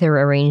the teeth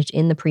are arranged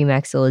in the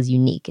premaxilla is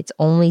unique. It's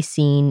only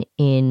seen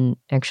in,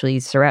 actually,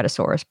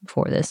 Ceratosaurus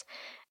before this.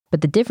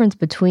 But the difference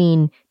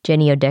between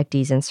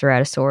Geniodectes and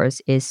Ceratosaurus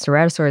is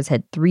Ceratosaurus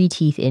had 3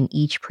 teeth in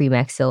each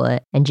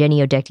premaxilla, and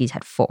Geniodectes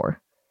had 4.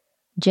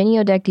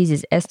 Geniodectes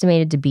is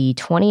estimated to be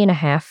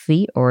 20.5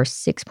 feet or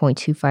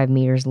 6.25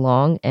 meters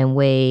long and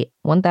weigh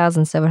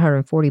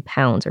 1,740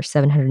 pounds or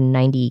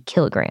 790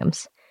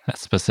 kilograms.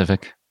 That's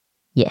specific.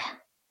 Yeah.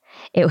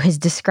 It was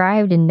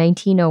described in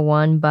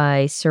 1901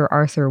 by Sir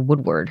Arthur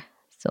Woodward,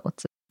 so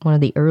it's one of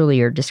the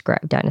earlier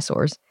described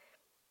dinosaurs.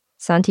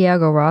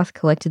 Santiago Roth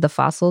collected the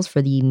fossils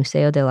for the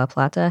Museo de la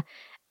Plata,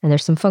 and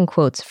there's some fun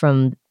quotes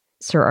from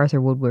Sir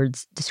Arthur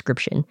Woodward's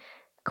description.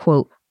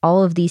 Quote,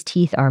 "All of these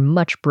teeth are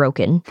much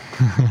broken."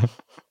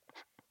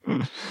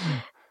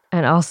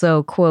 And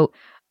also, quote,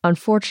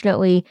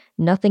 "Unfortunately,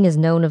 nothing is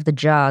known of the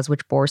jaws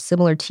which bore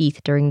similar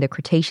teeth during the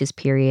Cretaceous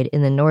period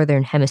in the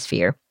northern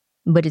hemisphere.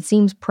 But it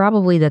seems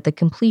probably that the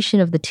completion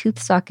of the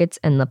tooth sockets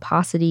and the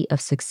paucity of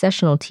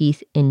successional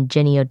teeth in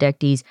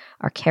Geniodectes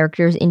are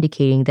characters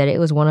indicating that it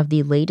was one of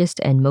the latest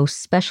and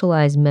most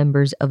specialized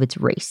members of its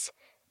race."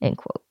 End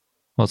quote.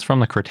 Well, it's from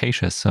the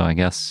Cretaceous, so I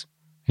guess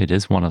it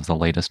is one of the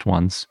latest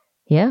ones.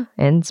 Yeah,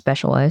 and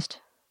specialized.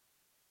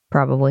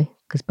 Probably,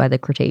 because by the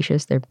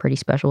Cretaceous, they're pretty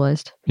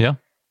specialized. Yeah.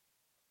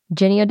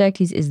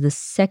 Geniodectes is the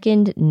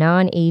second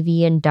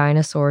non-avian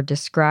dinosaur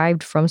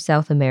described from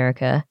South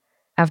America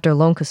after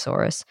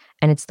Longosaurus,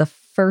 and it's the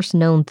first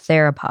known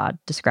theropod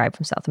described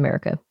from South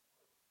America.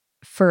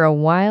 For a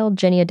while,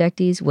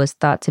 Geniodectes was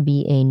thought to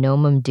be a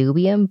Nomum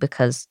dubium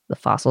because the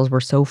fossils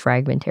were so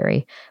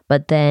fragmentary,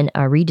 but then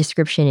a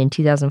redescription in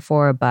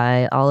 2004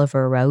 by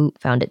Oliver Raoult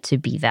found it to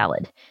be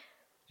valid.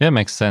 Yeah, it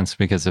makes sense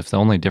because if the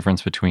only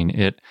difference between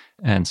it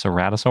and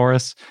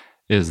Ceratosaurus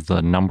is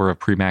the number of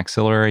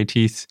premaxillary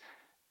teeth,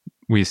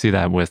 we see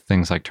that with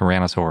things like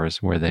Tyrannosaurus,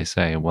 where they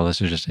say, well, this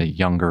is just a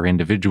younger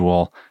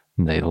individual.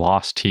 They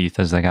lost teeth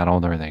as they got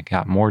older. They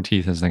got more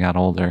teeth as they got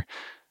older.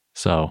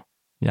 So,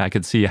 yeah, I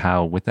could see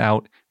how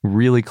without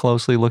really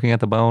closely looking at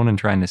the bone and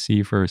trying to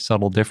see for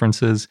subtle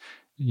differences,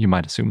 you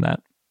might assume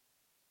that.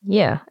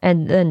 Yeah,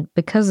 and then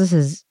because this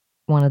is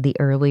one of the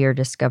earlier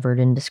discovered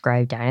and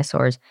described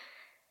dinosaurs,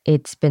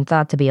 it's been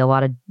thought to be a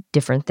lot of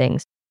different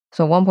things.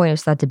 So at one point it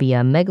was thought to be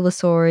a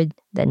megalosaurid,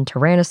 then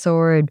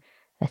tyrannosaurid,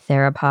 a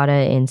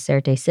theropoda in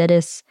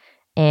Certacetus,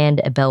 and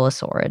a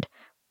belosaurid.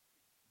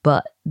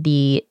 But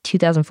the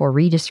 2004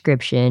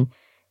 redescription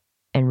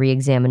and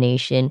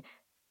reexamination,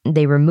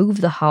 they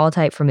removed the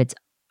holotype from its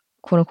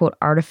quote-unquote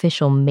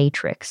artificial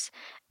matrix,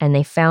 and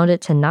they found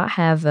it to not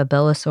have a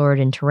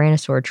belosaurid and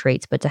tyrannosaur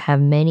traits, but to have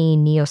many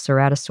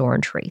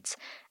neoceratosauran traits.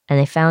 And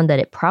they found that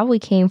it probably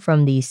came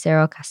from the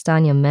Cerro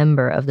Castaña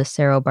member of the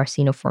Cerro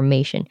Barcino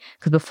Formation,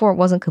 because before it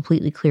wasn't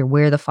completely clear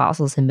where the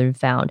fossils had been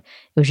found.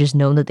 It was just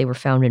known that they were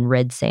found in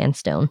red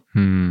sandstone.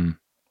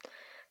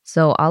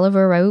 So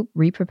Oliver Raoult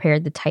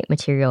re-prepared the type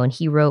material, and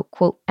he wrote,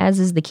 quote, "As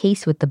is the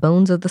case with the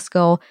bones of the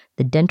skull,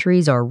 the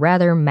dentaries are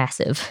rather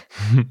massive."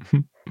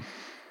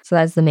 So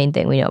that's the main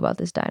thing we know about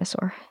this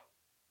dinosaur.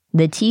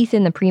 The teeth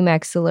in the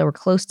premaxilla were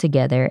close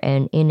together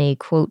and in a,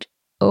 quote,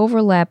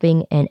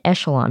 "overlapping and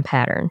echelon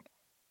pattern."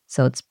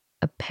 So it's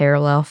a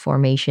parallel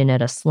formation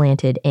at a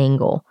slanted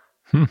angle.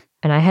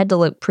 And I had to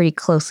look pretty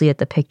closely at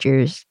the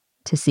pictures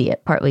to see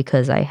it, partly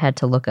because I had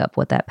to look up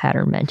what that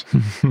pattern meant.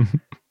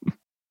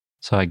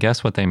 So I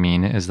guess what they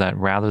mean is that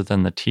rather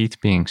than the teeth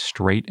being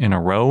straight in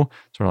a row,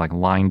 sort of like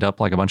lined up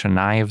like a bunch of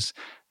knives,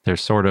 they're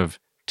sort of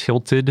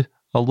tilted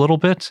a little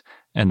bit,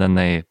 and then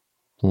they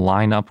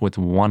line up with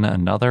one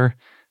another.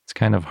 It's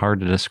kind of hard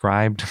to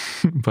describe,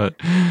 but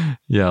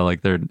yeah,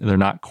 like they're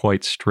not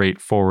quite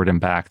straight forward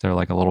and back. They're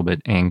like a little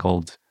bit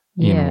angled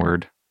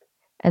inward.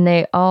 And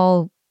they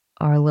all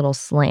are a little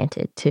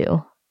slanted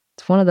too.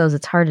 It's one of those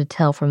it's hard to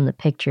tell from the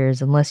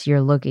pictures unless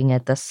you're looking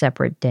at the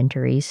separate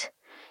dentaries.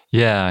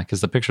 Yeah,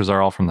 because the pictures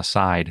are all from the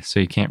side, so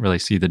you can't really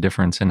see the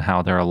difference in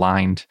how they're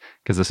aligned,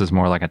 because this is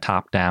more like a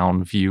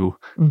top-down view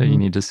that you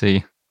need to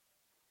see.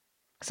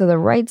 So the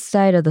right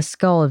side of the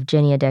skull of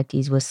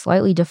Geniodectes was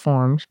slightly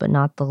deformed, but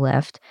not the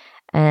left,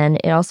 and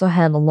it also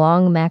had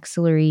long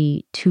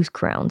maxillary tooth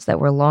crowns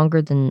that were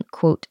longer than,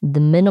 quote, the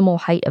minimal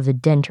height of a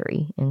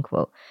dentary, end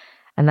quote.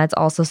 And that's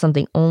also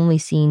something only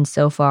seen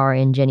so far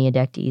in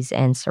Geniodectes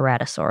and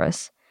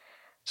Ceratosaurus.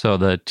 So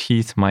the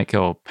teeth might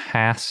go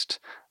past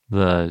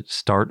the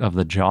start of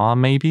the jaw,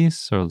 maybe.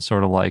 So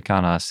sort of like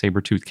on a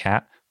saber-toothed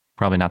cat.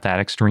 Probably not that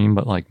extreme,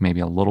 but like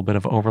maybe a little bit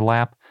of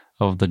overlap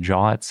of the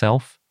jaw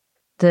itself.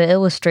 The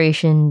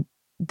illustration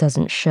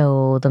doesn't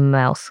show the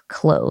mouth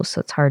close,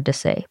 so it's hard to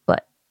say.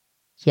 But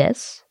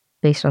yes,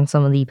 based on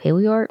some of the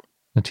paleo art.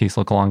 The teeth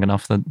look long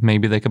enough that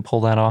maybe they could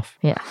pull that off.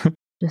 Yeah,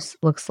 just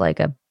looks like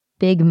a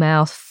big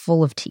mouth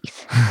full of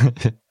teeth.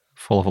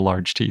 Full of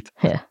large teeth.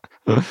 Yeah.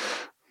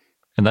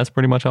 And that's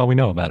pretty much all we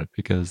know about it,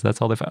 because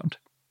that's all they found.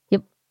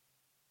 Yep.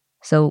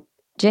 So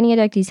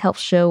Geniodectes helps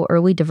show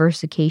early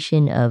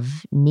diversification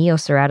of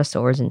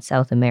Neoceratosaurs in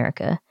South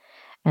America,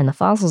 and the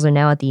fossils are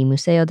now at the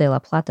Museo de la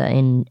Plata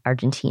in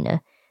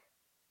Argentina.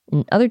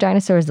 And other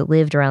dinosaurs that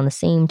lived around the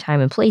same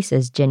time and place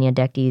as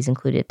Geniodectes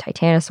included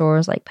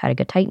titanosaurs like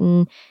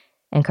Patagotitan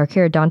and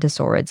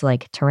Carcharodontosaurids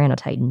like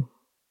Tyrannotitan.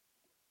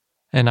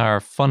 And our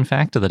fun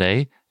fact of the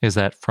day is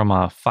that from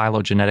a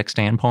phylogenetic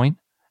standpoint,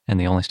 and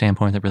the only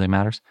standpoint that really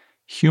matters,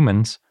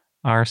 humans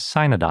are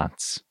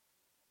cynodonts.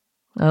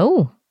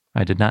 Oh.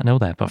 I did not know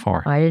that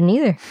before. I didn't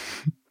either.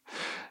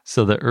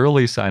 So the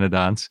early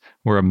cynodonts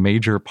were a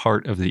major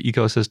part of the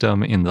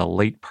ecosystem in the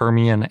late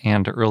Permian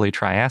and early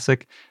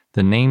Triassic.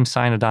 The name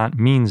cynodont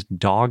means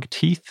dog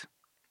teeth.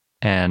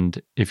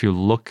 And if you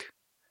look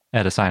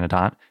at a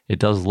cynodont, it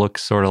does look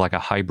sort of like a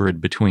hybrid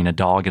between a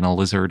dog and a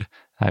lizard,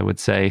 I would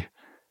say.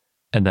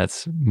 And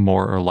that's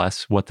more or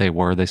less what they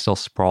were. They still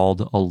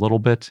sprawled a little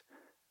bit,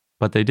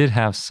 but they did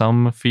have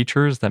some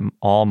features that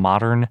all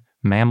modern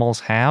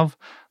mammals have.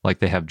 Like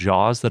they have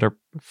jaws that are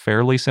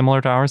fairly similar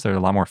to ours. There are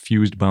a lot more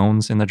fused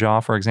bones in the jaw,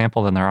 for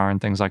example, than there are in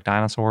things like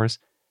dinosaurs.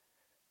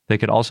 They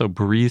could also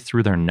breathe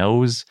through their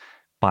nose,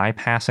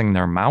 bypassing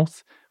their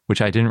mouth,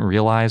 which I didn't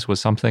realize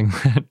was something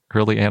that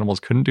early animals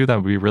couldn't do. That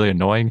would be really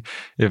annoying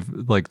if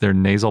like their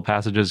nasal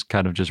passages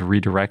kind of just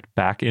redirect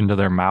back into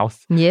their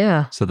mouth.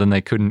 Yeah. So then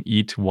they couldn't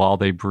eat while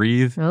they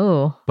breathe.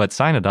 Oh. But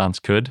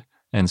cynodonts could,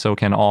 and so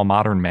can all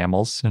modern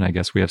mammals. And I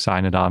guess we have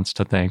cynodonts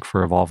to thank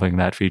for evolving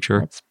that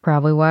feature. That's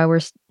probably why we're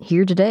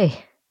here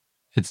today.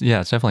 It's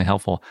definitely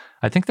helpful.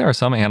 I think there are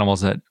some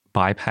animals that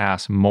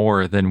bypass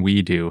more than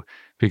we do,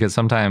 because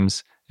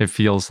sometimes it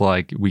feels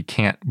like we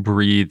can't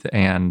breathe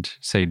and,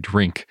 say,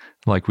 drink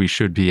like we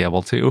should be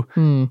able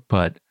to.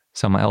 But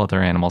some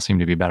other animals seem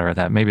to be better at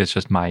that. Maybe it's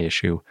just my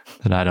issue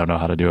that I don't know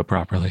how to do it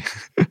properly.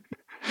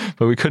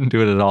 But we couldn't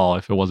do it at all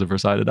if it wasn't for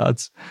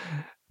cynodonts.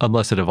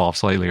 Unless it evolved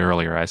slightly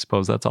earlier, I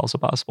suppose that's also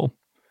possible.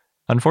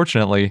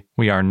 Unfortunately,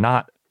 we are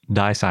not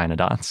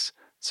dicynodonts.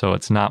 So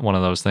it's not one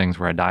of those things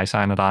where a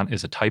dicynodont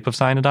is a type of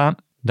cynodont.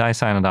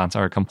 Dicynodonts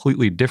are a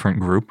completely different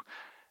group.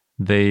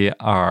 They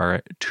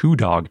are two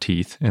dog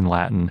teeth in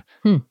Latin,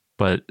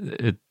 but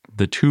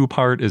the two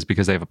part is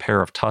because they have a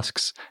pair of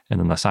tusks, and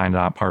then the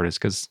cynodont part is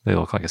because they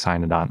look like a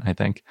cynodont, I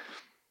think.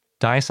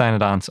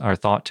 Dicynodonts are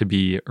thought to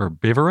be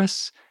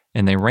herbivorous,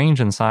 and they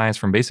range in size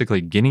from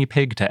basically guinea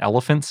pig to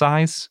elephant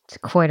size. It's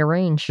quite a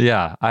range.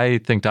 Yeah, I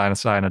think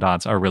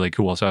dicynodonts are really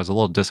cool, so I was a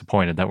little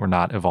disappointed that we're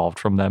not evolved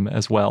from them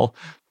as well.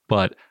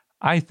 But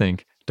I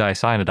think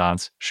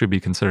dicynodonts should be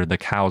considered the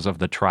cows of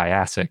the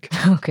Triassic.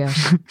 Oh,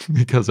 gosh.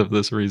 Because of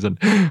this reason.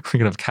 We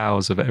can have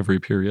cows of every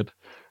period.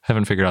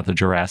 Haven't figured out the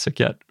Jurassic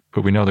yet,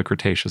 but we know the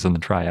Cretaceous and the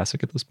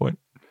Triassic at this point.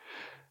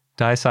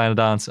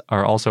 Dicynodonts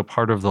are also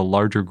part of the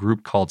larger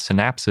group called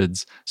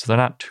synapsids, so they're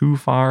not too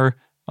far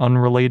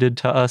unrelated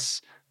to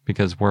us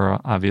because we're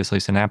obviously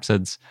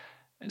synapsids.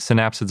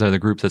 Synapsids are the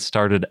group that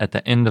started at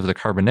the end of the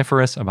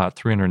Carboniferous about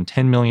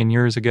 310 million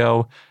years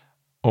ago,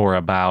 or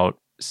about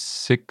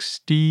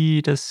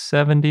 60 to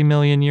 70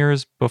 million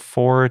years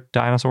before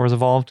dinosaurs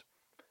evolved.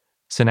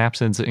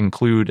 Synapsids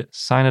include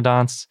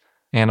cynodonts,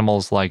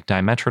 animals like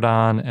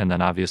Dimetrodon, and then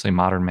obviously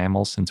modern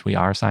mammals since we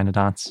are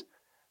cynodonts.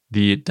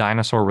 The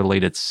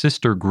dinosaur-related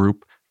sister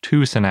group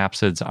to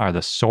synapsids are the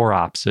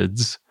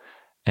sauropsids,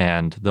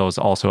 and those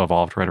also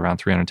evolved right around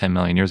 310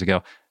 million years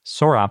ago.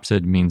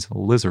 Sauropsid means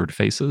lizard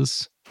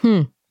faces.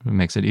 It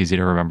makes it easy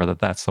to remember that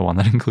that's the one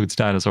that includes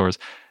dinosaurs.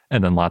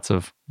 And then lots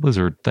of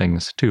lizard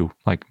things too,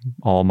 like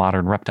all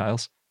modern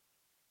reptiles.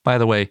 By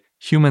the way,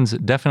 humans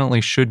definitely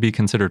should be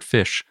considered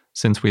fish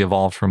since we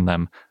evolved from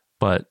them,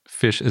 but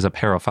fish is a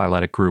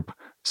paraphyletic group,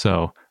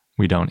 so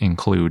we don't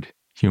include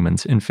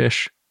humans in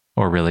fish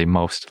or really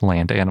most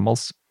land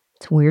animals.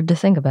 It's weird to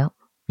think about.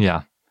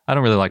 Yeah. I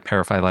don't really like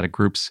paraphyletic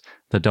groups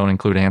that don't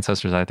include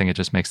ancestors. I think it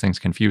just makes things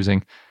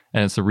confusing.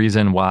 And it's the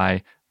reason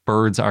why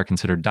birds are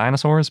considered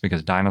dinosaurs,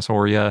 because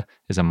Dinosauria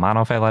is a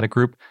monophyletic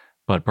group,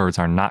 but birds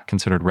are not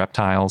considered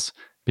reptiles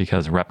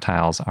because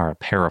reptiles are a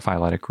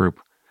paraphyletic group.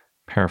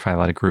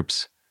 Paraphyletic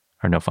groups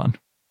are no fun.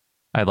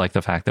 I like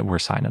the fact that we're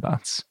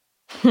cynodonts.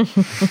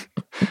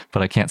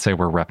 But I can't say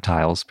we're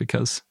reptiles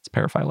because it's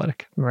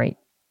paraphyletic. Right.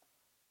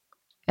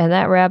 And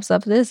that wraps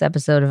up this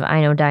episode of I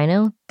Know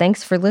Dino.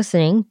 Thanks for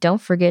listening. Don't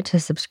forget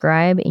to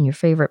subscribe in your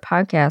favorite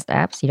podcast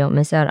app so you don't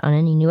miss out on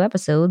any new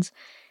episodes.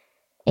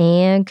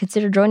 And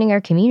consider joining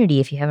our community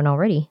if you haven't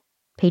already.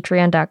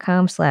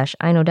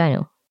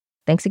 Patreon.com/IKnowDino.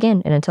 Thanks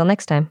again, and until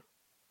next time.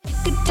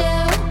 Good day.